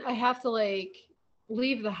then I have to like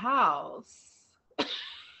leave the house.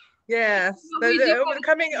 Yes,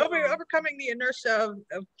 overcoming the inertia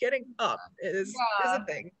of getting up is a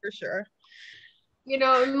thing for sure. You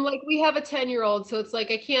know, and like we have a 10-year-old, so it's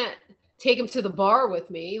like I can't take him to the bar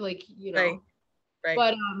with me, like, you know. Right.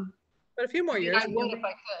 But a few more years. I would if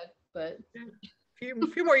I could, but a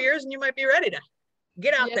few more years, and you might be ready to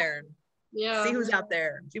get out there and see who's out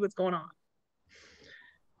there and see what's going on.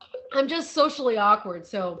 I'm just socially awkward,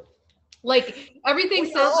 so like everything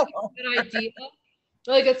sounds like a good idea.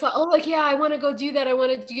 Like it's like, oh, like yeah, I want to go do that. I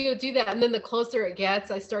want to go do that, and then the closer it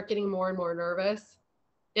gets, I start getting more and more nervous,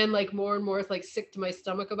 and like more and more like sick to my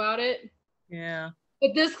stomach about it. Yeah.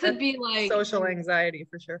 But this could be like social anxiety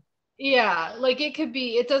for sure. Yeah, like it could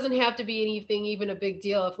be. It doesn't have to be anything even a big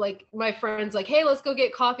deal. If like my friend's like, hey, let's go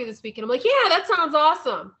get coffee this weekend, I'm like, yeah, that sounds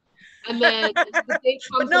awesome. And then the date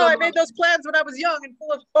comes, but no, I made those plans when I was young and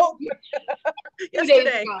full of hope.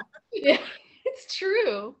 Yesterday. Yeah, it's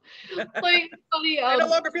true. Like funny. I no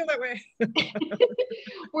longer feel that way.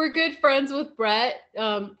 We're good friends with Brett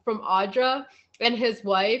from Audra and his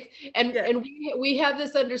wife, and we have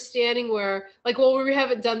this understanding where like, well, we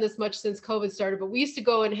haven't done this much since COVID started, but we used to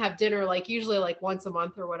go and have dinner like usually like once a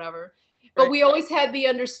month or whatever. But we always had the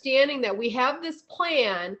understanding that we have this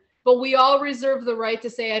plan, but we all reserve the right to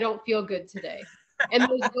say, I don't feel good today. And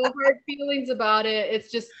there's no hard feelings about it.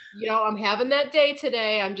 It's just, you know, I'm having that day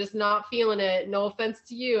today. I'm just not feeling it. No offense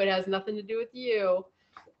to you. It has nothing to do with you.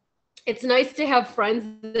 It's nice to have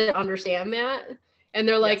friends that understand that. And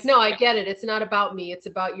they're like, no, I get it. It's not about me. It's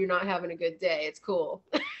about you not having a good day. It's cool.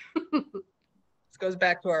 This goes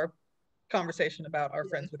back to our conversation about our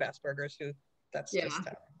friends with Asperger's just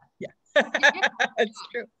it's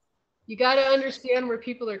true. You got to understand where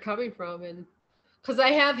people are coming from. And because I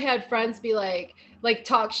have had friends be like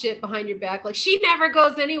talk shit behind your back, like she never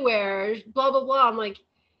goes anywhere, blah, blah, blah. I'm like,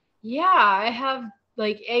 yeah, I have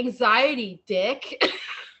like anxiety, dick.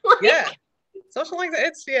 Like, social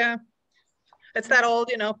anxiety. It's that old,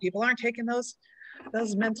 you know, people aren't taking those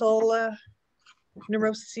mental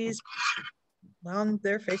neuroses on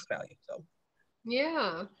their face value. So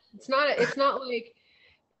yeah, it's not like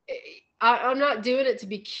I'm not doing it to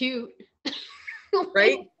be cute.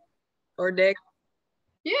 Right? Or dick.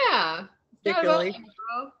 Yeah. Particularly.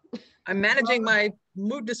 I'm managing my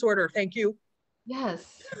mood disorder. Thank you.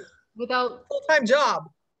 Yes. Without full-time job.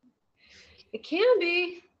 It can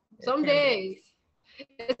be some days.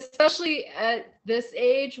 Especially at this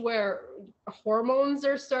age where hormones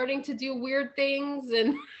are starting to do weird things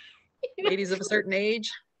and ladies of a certain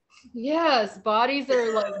age. Yes, bodies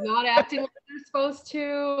are like not acting like they're supposed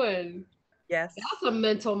to, and yes, that's a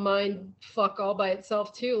mental mind fuck all by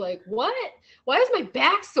itself too. Like, what? Why is my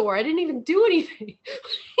back sore? I didn't even do anything.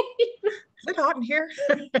 it hot in here?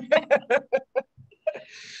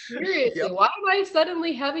 Seriously, Yep. why am I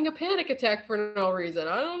suddenly having a panic attack for no reason?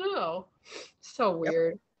 I don't know. So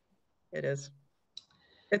weird. It is.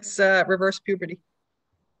 It's reverse puberty.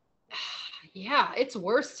 Yeah, it's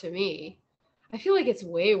worse to me. I feel like it's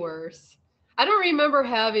way worse. I don't remember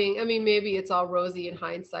having, I mean, maybe it's all rosy in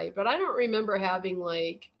hindsight, but I don't remember having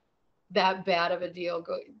like that bad of a deal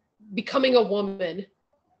becoming a woman.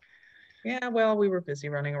 Yeah, well, we were busy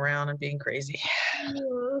running around and being crazy. Yeah,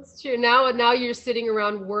 that's true. Now you're sitting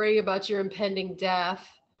around worrying about your impending death.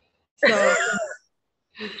 So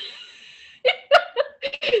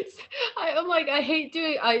I'm like, I hate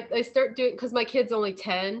doing, I start doing, because my kid's only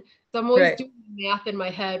 10. So I'm always Right. doing math in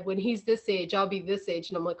my head. When he's this age, I'll be this age.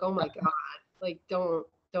 And I'm like, oh my God, like, don't.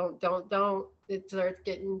 It starts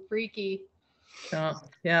getting freaky.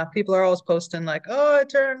 Yeah, people are always posting like, oh, I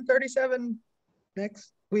turned 37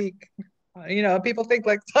 next week. People think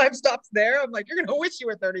like time stops there. I'm like, you're gonna wish you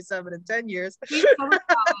were 37 in 10 years.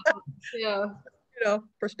 Yeah.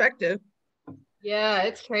 Perspective. Yeah,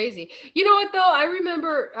 it's crazy. You know what though?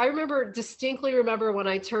 I distinctly remember when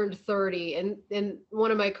I turned 30 and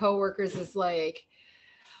one of my coworkers is like,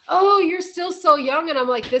 "Oh, you're still so young." And I'm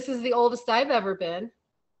like, "This is the oldest I've ever been."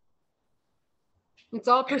 It's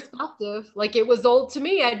all perspective. Like it was old to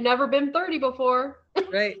me. I'd never been 30 before.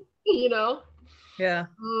 Right. Yeah.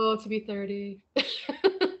 Oh, to be 30.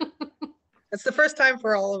 It's the first time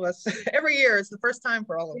for all of us. Every year it's the first time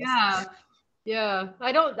for all of us. Yeah.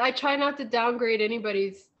 I try not to downgrade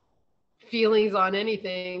anybody's feelings on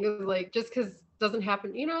anything. Like just because it doesn't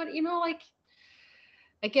happen, like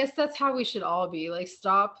I guess that's how we should all be. Like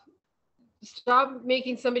stop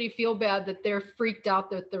making somebody feel bad that they're freaked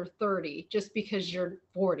out that they're 30 just because you're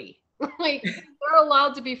 40. Like they're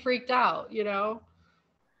allowed to be freaked out. Yeah.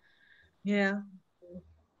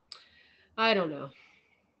 I don't know.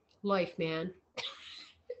 Life, man.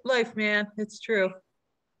 Life, man. It's true.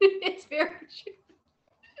 It's very true.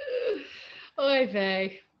 Oy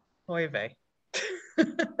vey. Oy vey.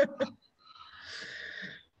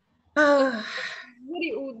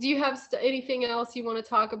 Do you have anything else you want to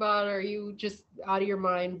talk about? Or are you just out of your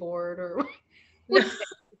mind bored or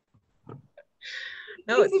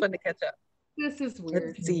No, it's fun to catch up. This is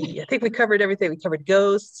weird. Let's see. I think we covered everything. We covered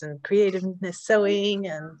ghosts and creativeness, sewing,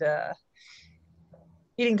 and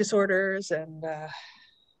eating disorders. And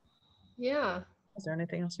yeah. is there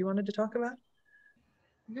anything else you wanted to talk about?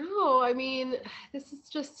 No, I mean, this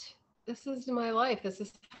is my life. This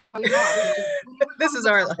is how we talk. This is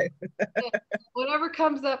our life. Whatever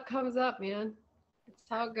comes up, man. That's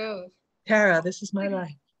how it goes. Tara, this is my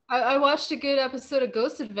life. I watched a good episode of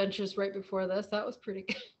Ghost Adventures right before this. That was pretty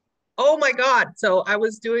good. Oh my God. So I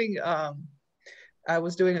was doing a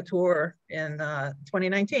tour in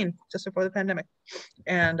 2019, just before the pandemic.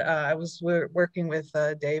 And I was working with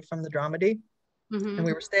Dave from the Dramedy. Mm-hmm. And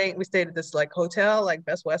we stayed at this like hotel, like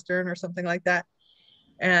Best Western or something like that.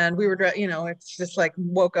 And we were, it's just like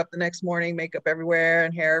woke up the next morning, makeup everywhere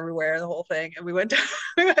and hair everywhere, the whole thing. And we went down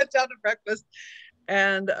to breakfast.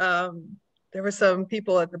 And there were some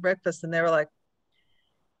people at the breakfast and they were like,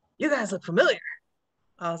 "You guys look familiar."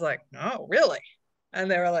 I was like, "Oh, really?"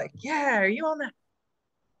 And they were like, "Yeah, are you on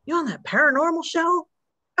that paranormal show?"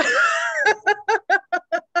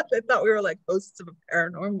 They thought we were like hosts of a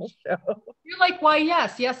paranormal show. You're like, "Why,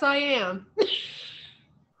 yes, I am."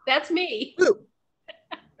 That's me.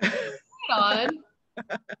 Right on.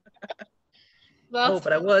 Oh,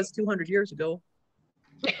 but I was 200 years ago.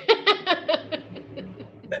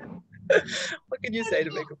 What can you say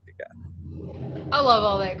to make them think that? I love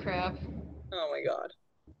all that crap. Oh my God.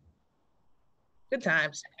 Good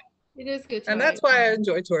times. It is good times. And that's why I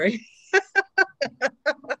enjoy touring.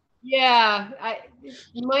 Yeah.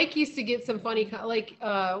 Mike used to get some funny, like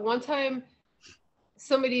one time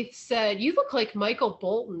somebody said, "You look like Michael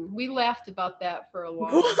Bolton." We laughed about that for a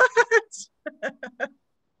while. What?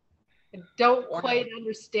 I don't quite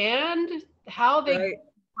understand how they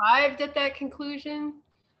arrived at that conclusion,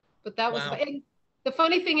 but that was and the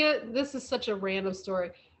funny thing is, this is such a random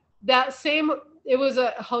story. It was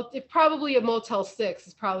probably a Motel 6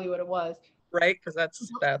 is probably what it was. Right, because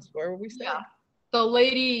that's where we stayed. Yeah. The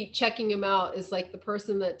lady checking him out is like the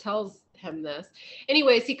person that tells him this.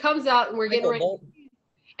 Anyways, he comes out and we're getting ready.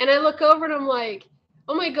 And I look over and I'm like,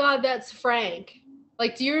 "Oh my God, that's Frank."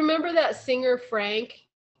 Like, do you remember that singer Frank?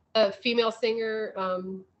 A female singer,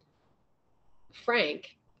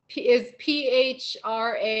 Frank. Is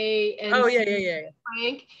PHRANK. Oh yeah.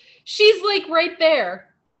 Frank. She's like right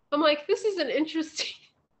there. I'm like, this is an interesting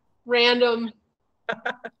random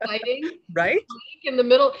sighting. Right? In the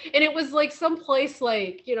middle. And it was like someplace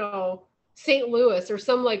like, St. Louis or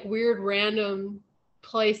some like weird random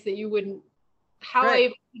place that you wouldn't. How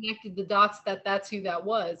Right. I connected the dots that that's who that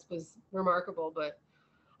was remarkable. But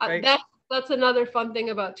Right. that's another fun thing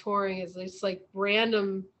about touring is it's like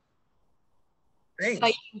random Strange.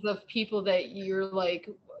 sightings of people that you're like,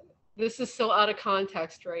 this is so out of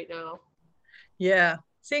context right now. Yeah.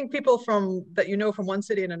 Seeing people from that you know from one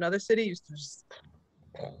city in another city used to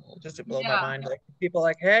just to blow my Yeah. mind. Like people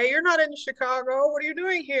like, hey, you're not in Chicago. What are you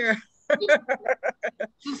doing here?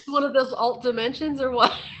 Just one of those alt dimensions or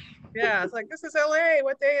what? Yeah, it's like this is LA.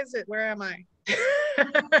 What day is it? Where am I?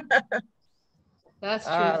 That's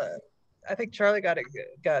true. I think Charlie got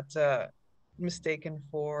mistaken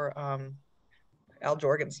for Al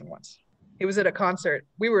Jorgensen once. He was at a concert.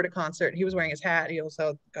 We were at a concert. He was wearing his hat. He also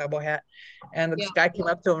had a cowboy hat. And Yeah. this guy came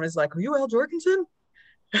up to him and is like, "Are you Al Jorgensen?"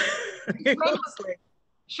 He was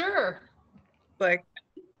Sure. like,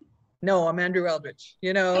 "No, I'm Andrew Eldridge."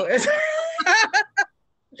 You know.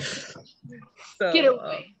 So Get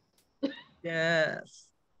away. yes.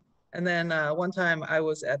 And then one time I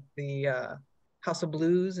was at the House of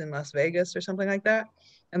Blues in Las Vegas or something like that.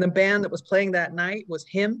 And the band that was playing that night was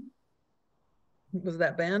him, was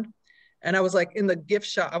that band. And I was like in the gift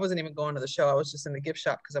shop. I wasn't even going to the show. I was just in the gift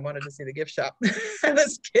shop because I wanted to see the gift shop. And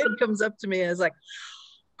this kid comes up to me and is like,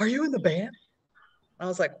 "Are you in the band?" I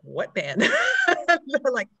was like, "What band?"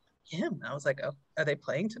 They're like, "Him." I was like, "Oh, are they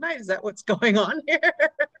playing tonight? Is that what's going on here?"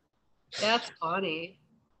 That's funny.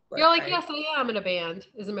 But You're like, yes, I am in a band,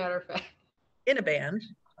 as a matter of fact. in a band.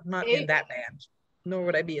 I'm not in that band, nor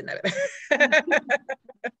would I be in that band.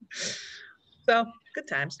 So good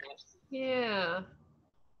times. Yeah.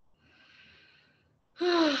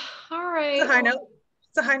 All It's right. a high note.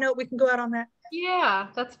 It's a high note. We can go out on that. Yeah,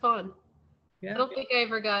 that's fun. I Yeah. don't think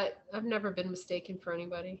I've never been mistaken for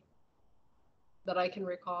anybody that I can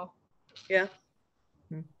recall. Yeah.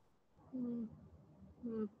 Mm-hmm.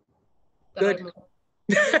 Good.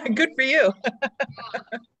 Good for you.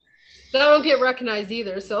 That I don't get recognized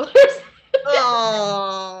either. So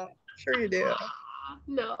Oh, sure you do.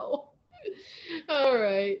 no. All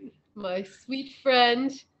right, my sweet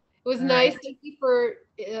friend. It was All nice. right. Thank you for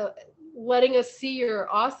letting us see your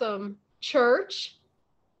awesome church.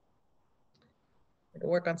 I'm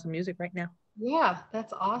gonna work on some music right now. Yeah,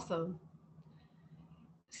 that's awesome.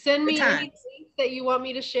 Send Good me any times. links that you want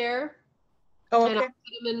me to share, Oh, and I'll okay.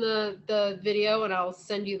 put them in the video, and I'll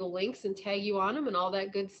send you the links and tag you on them and all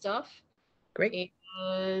that good stuff. Great.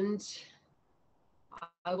 And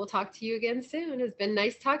I will talk to you again soon. It's been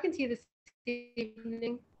nice talking to you this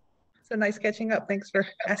evening. So nice catching up. Thanks for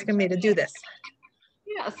asking me to do this.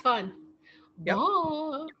 Yeah, it's fun. Yep.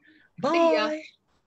 Bye. See ya. Bye.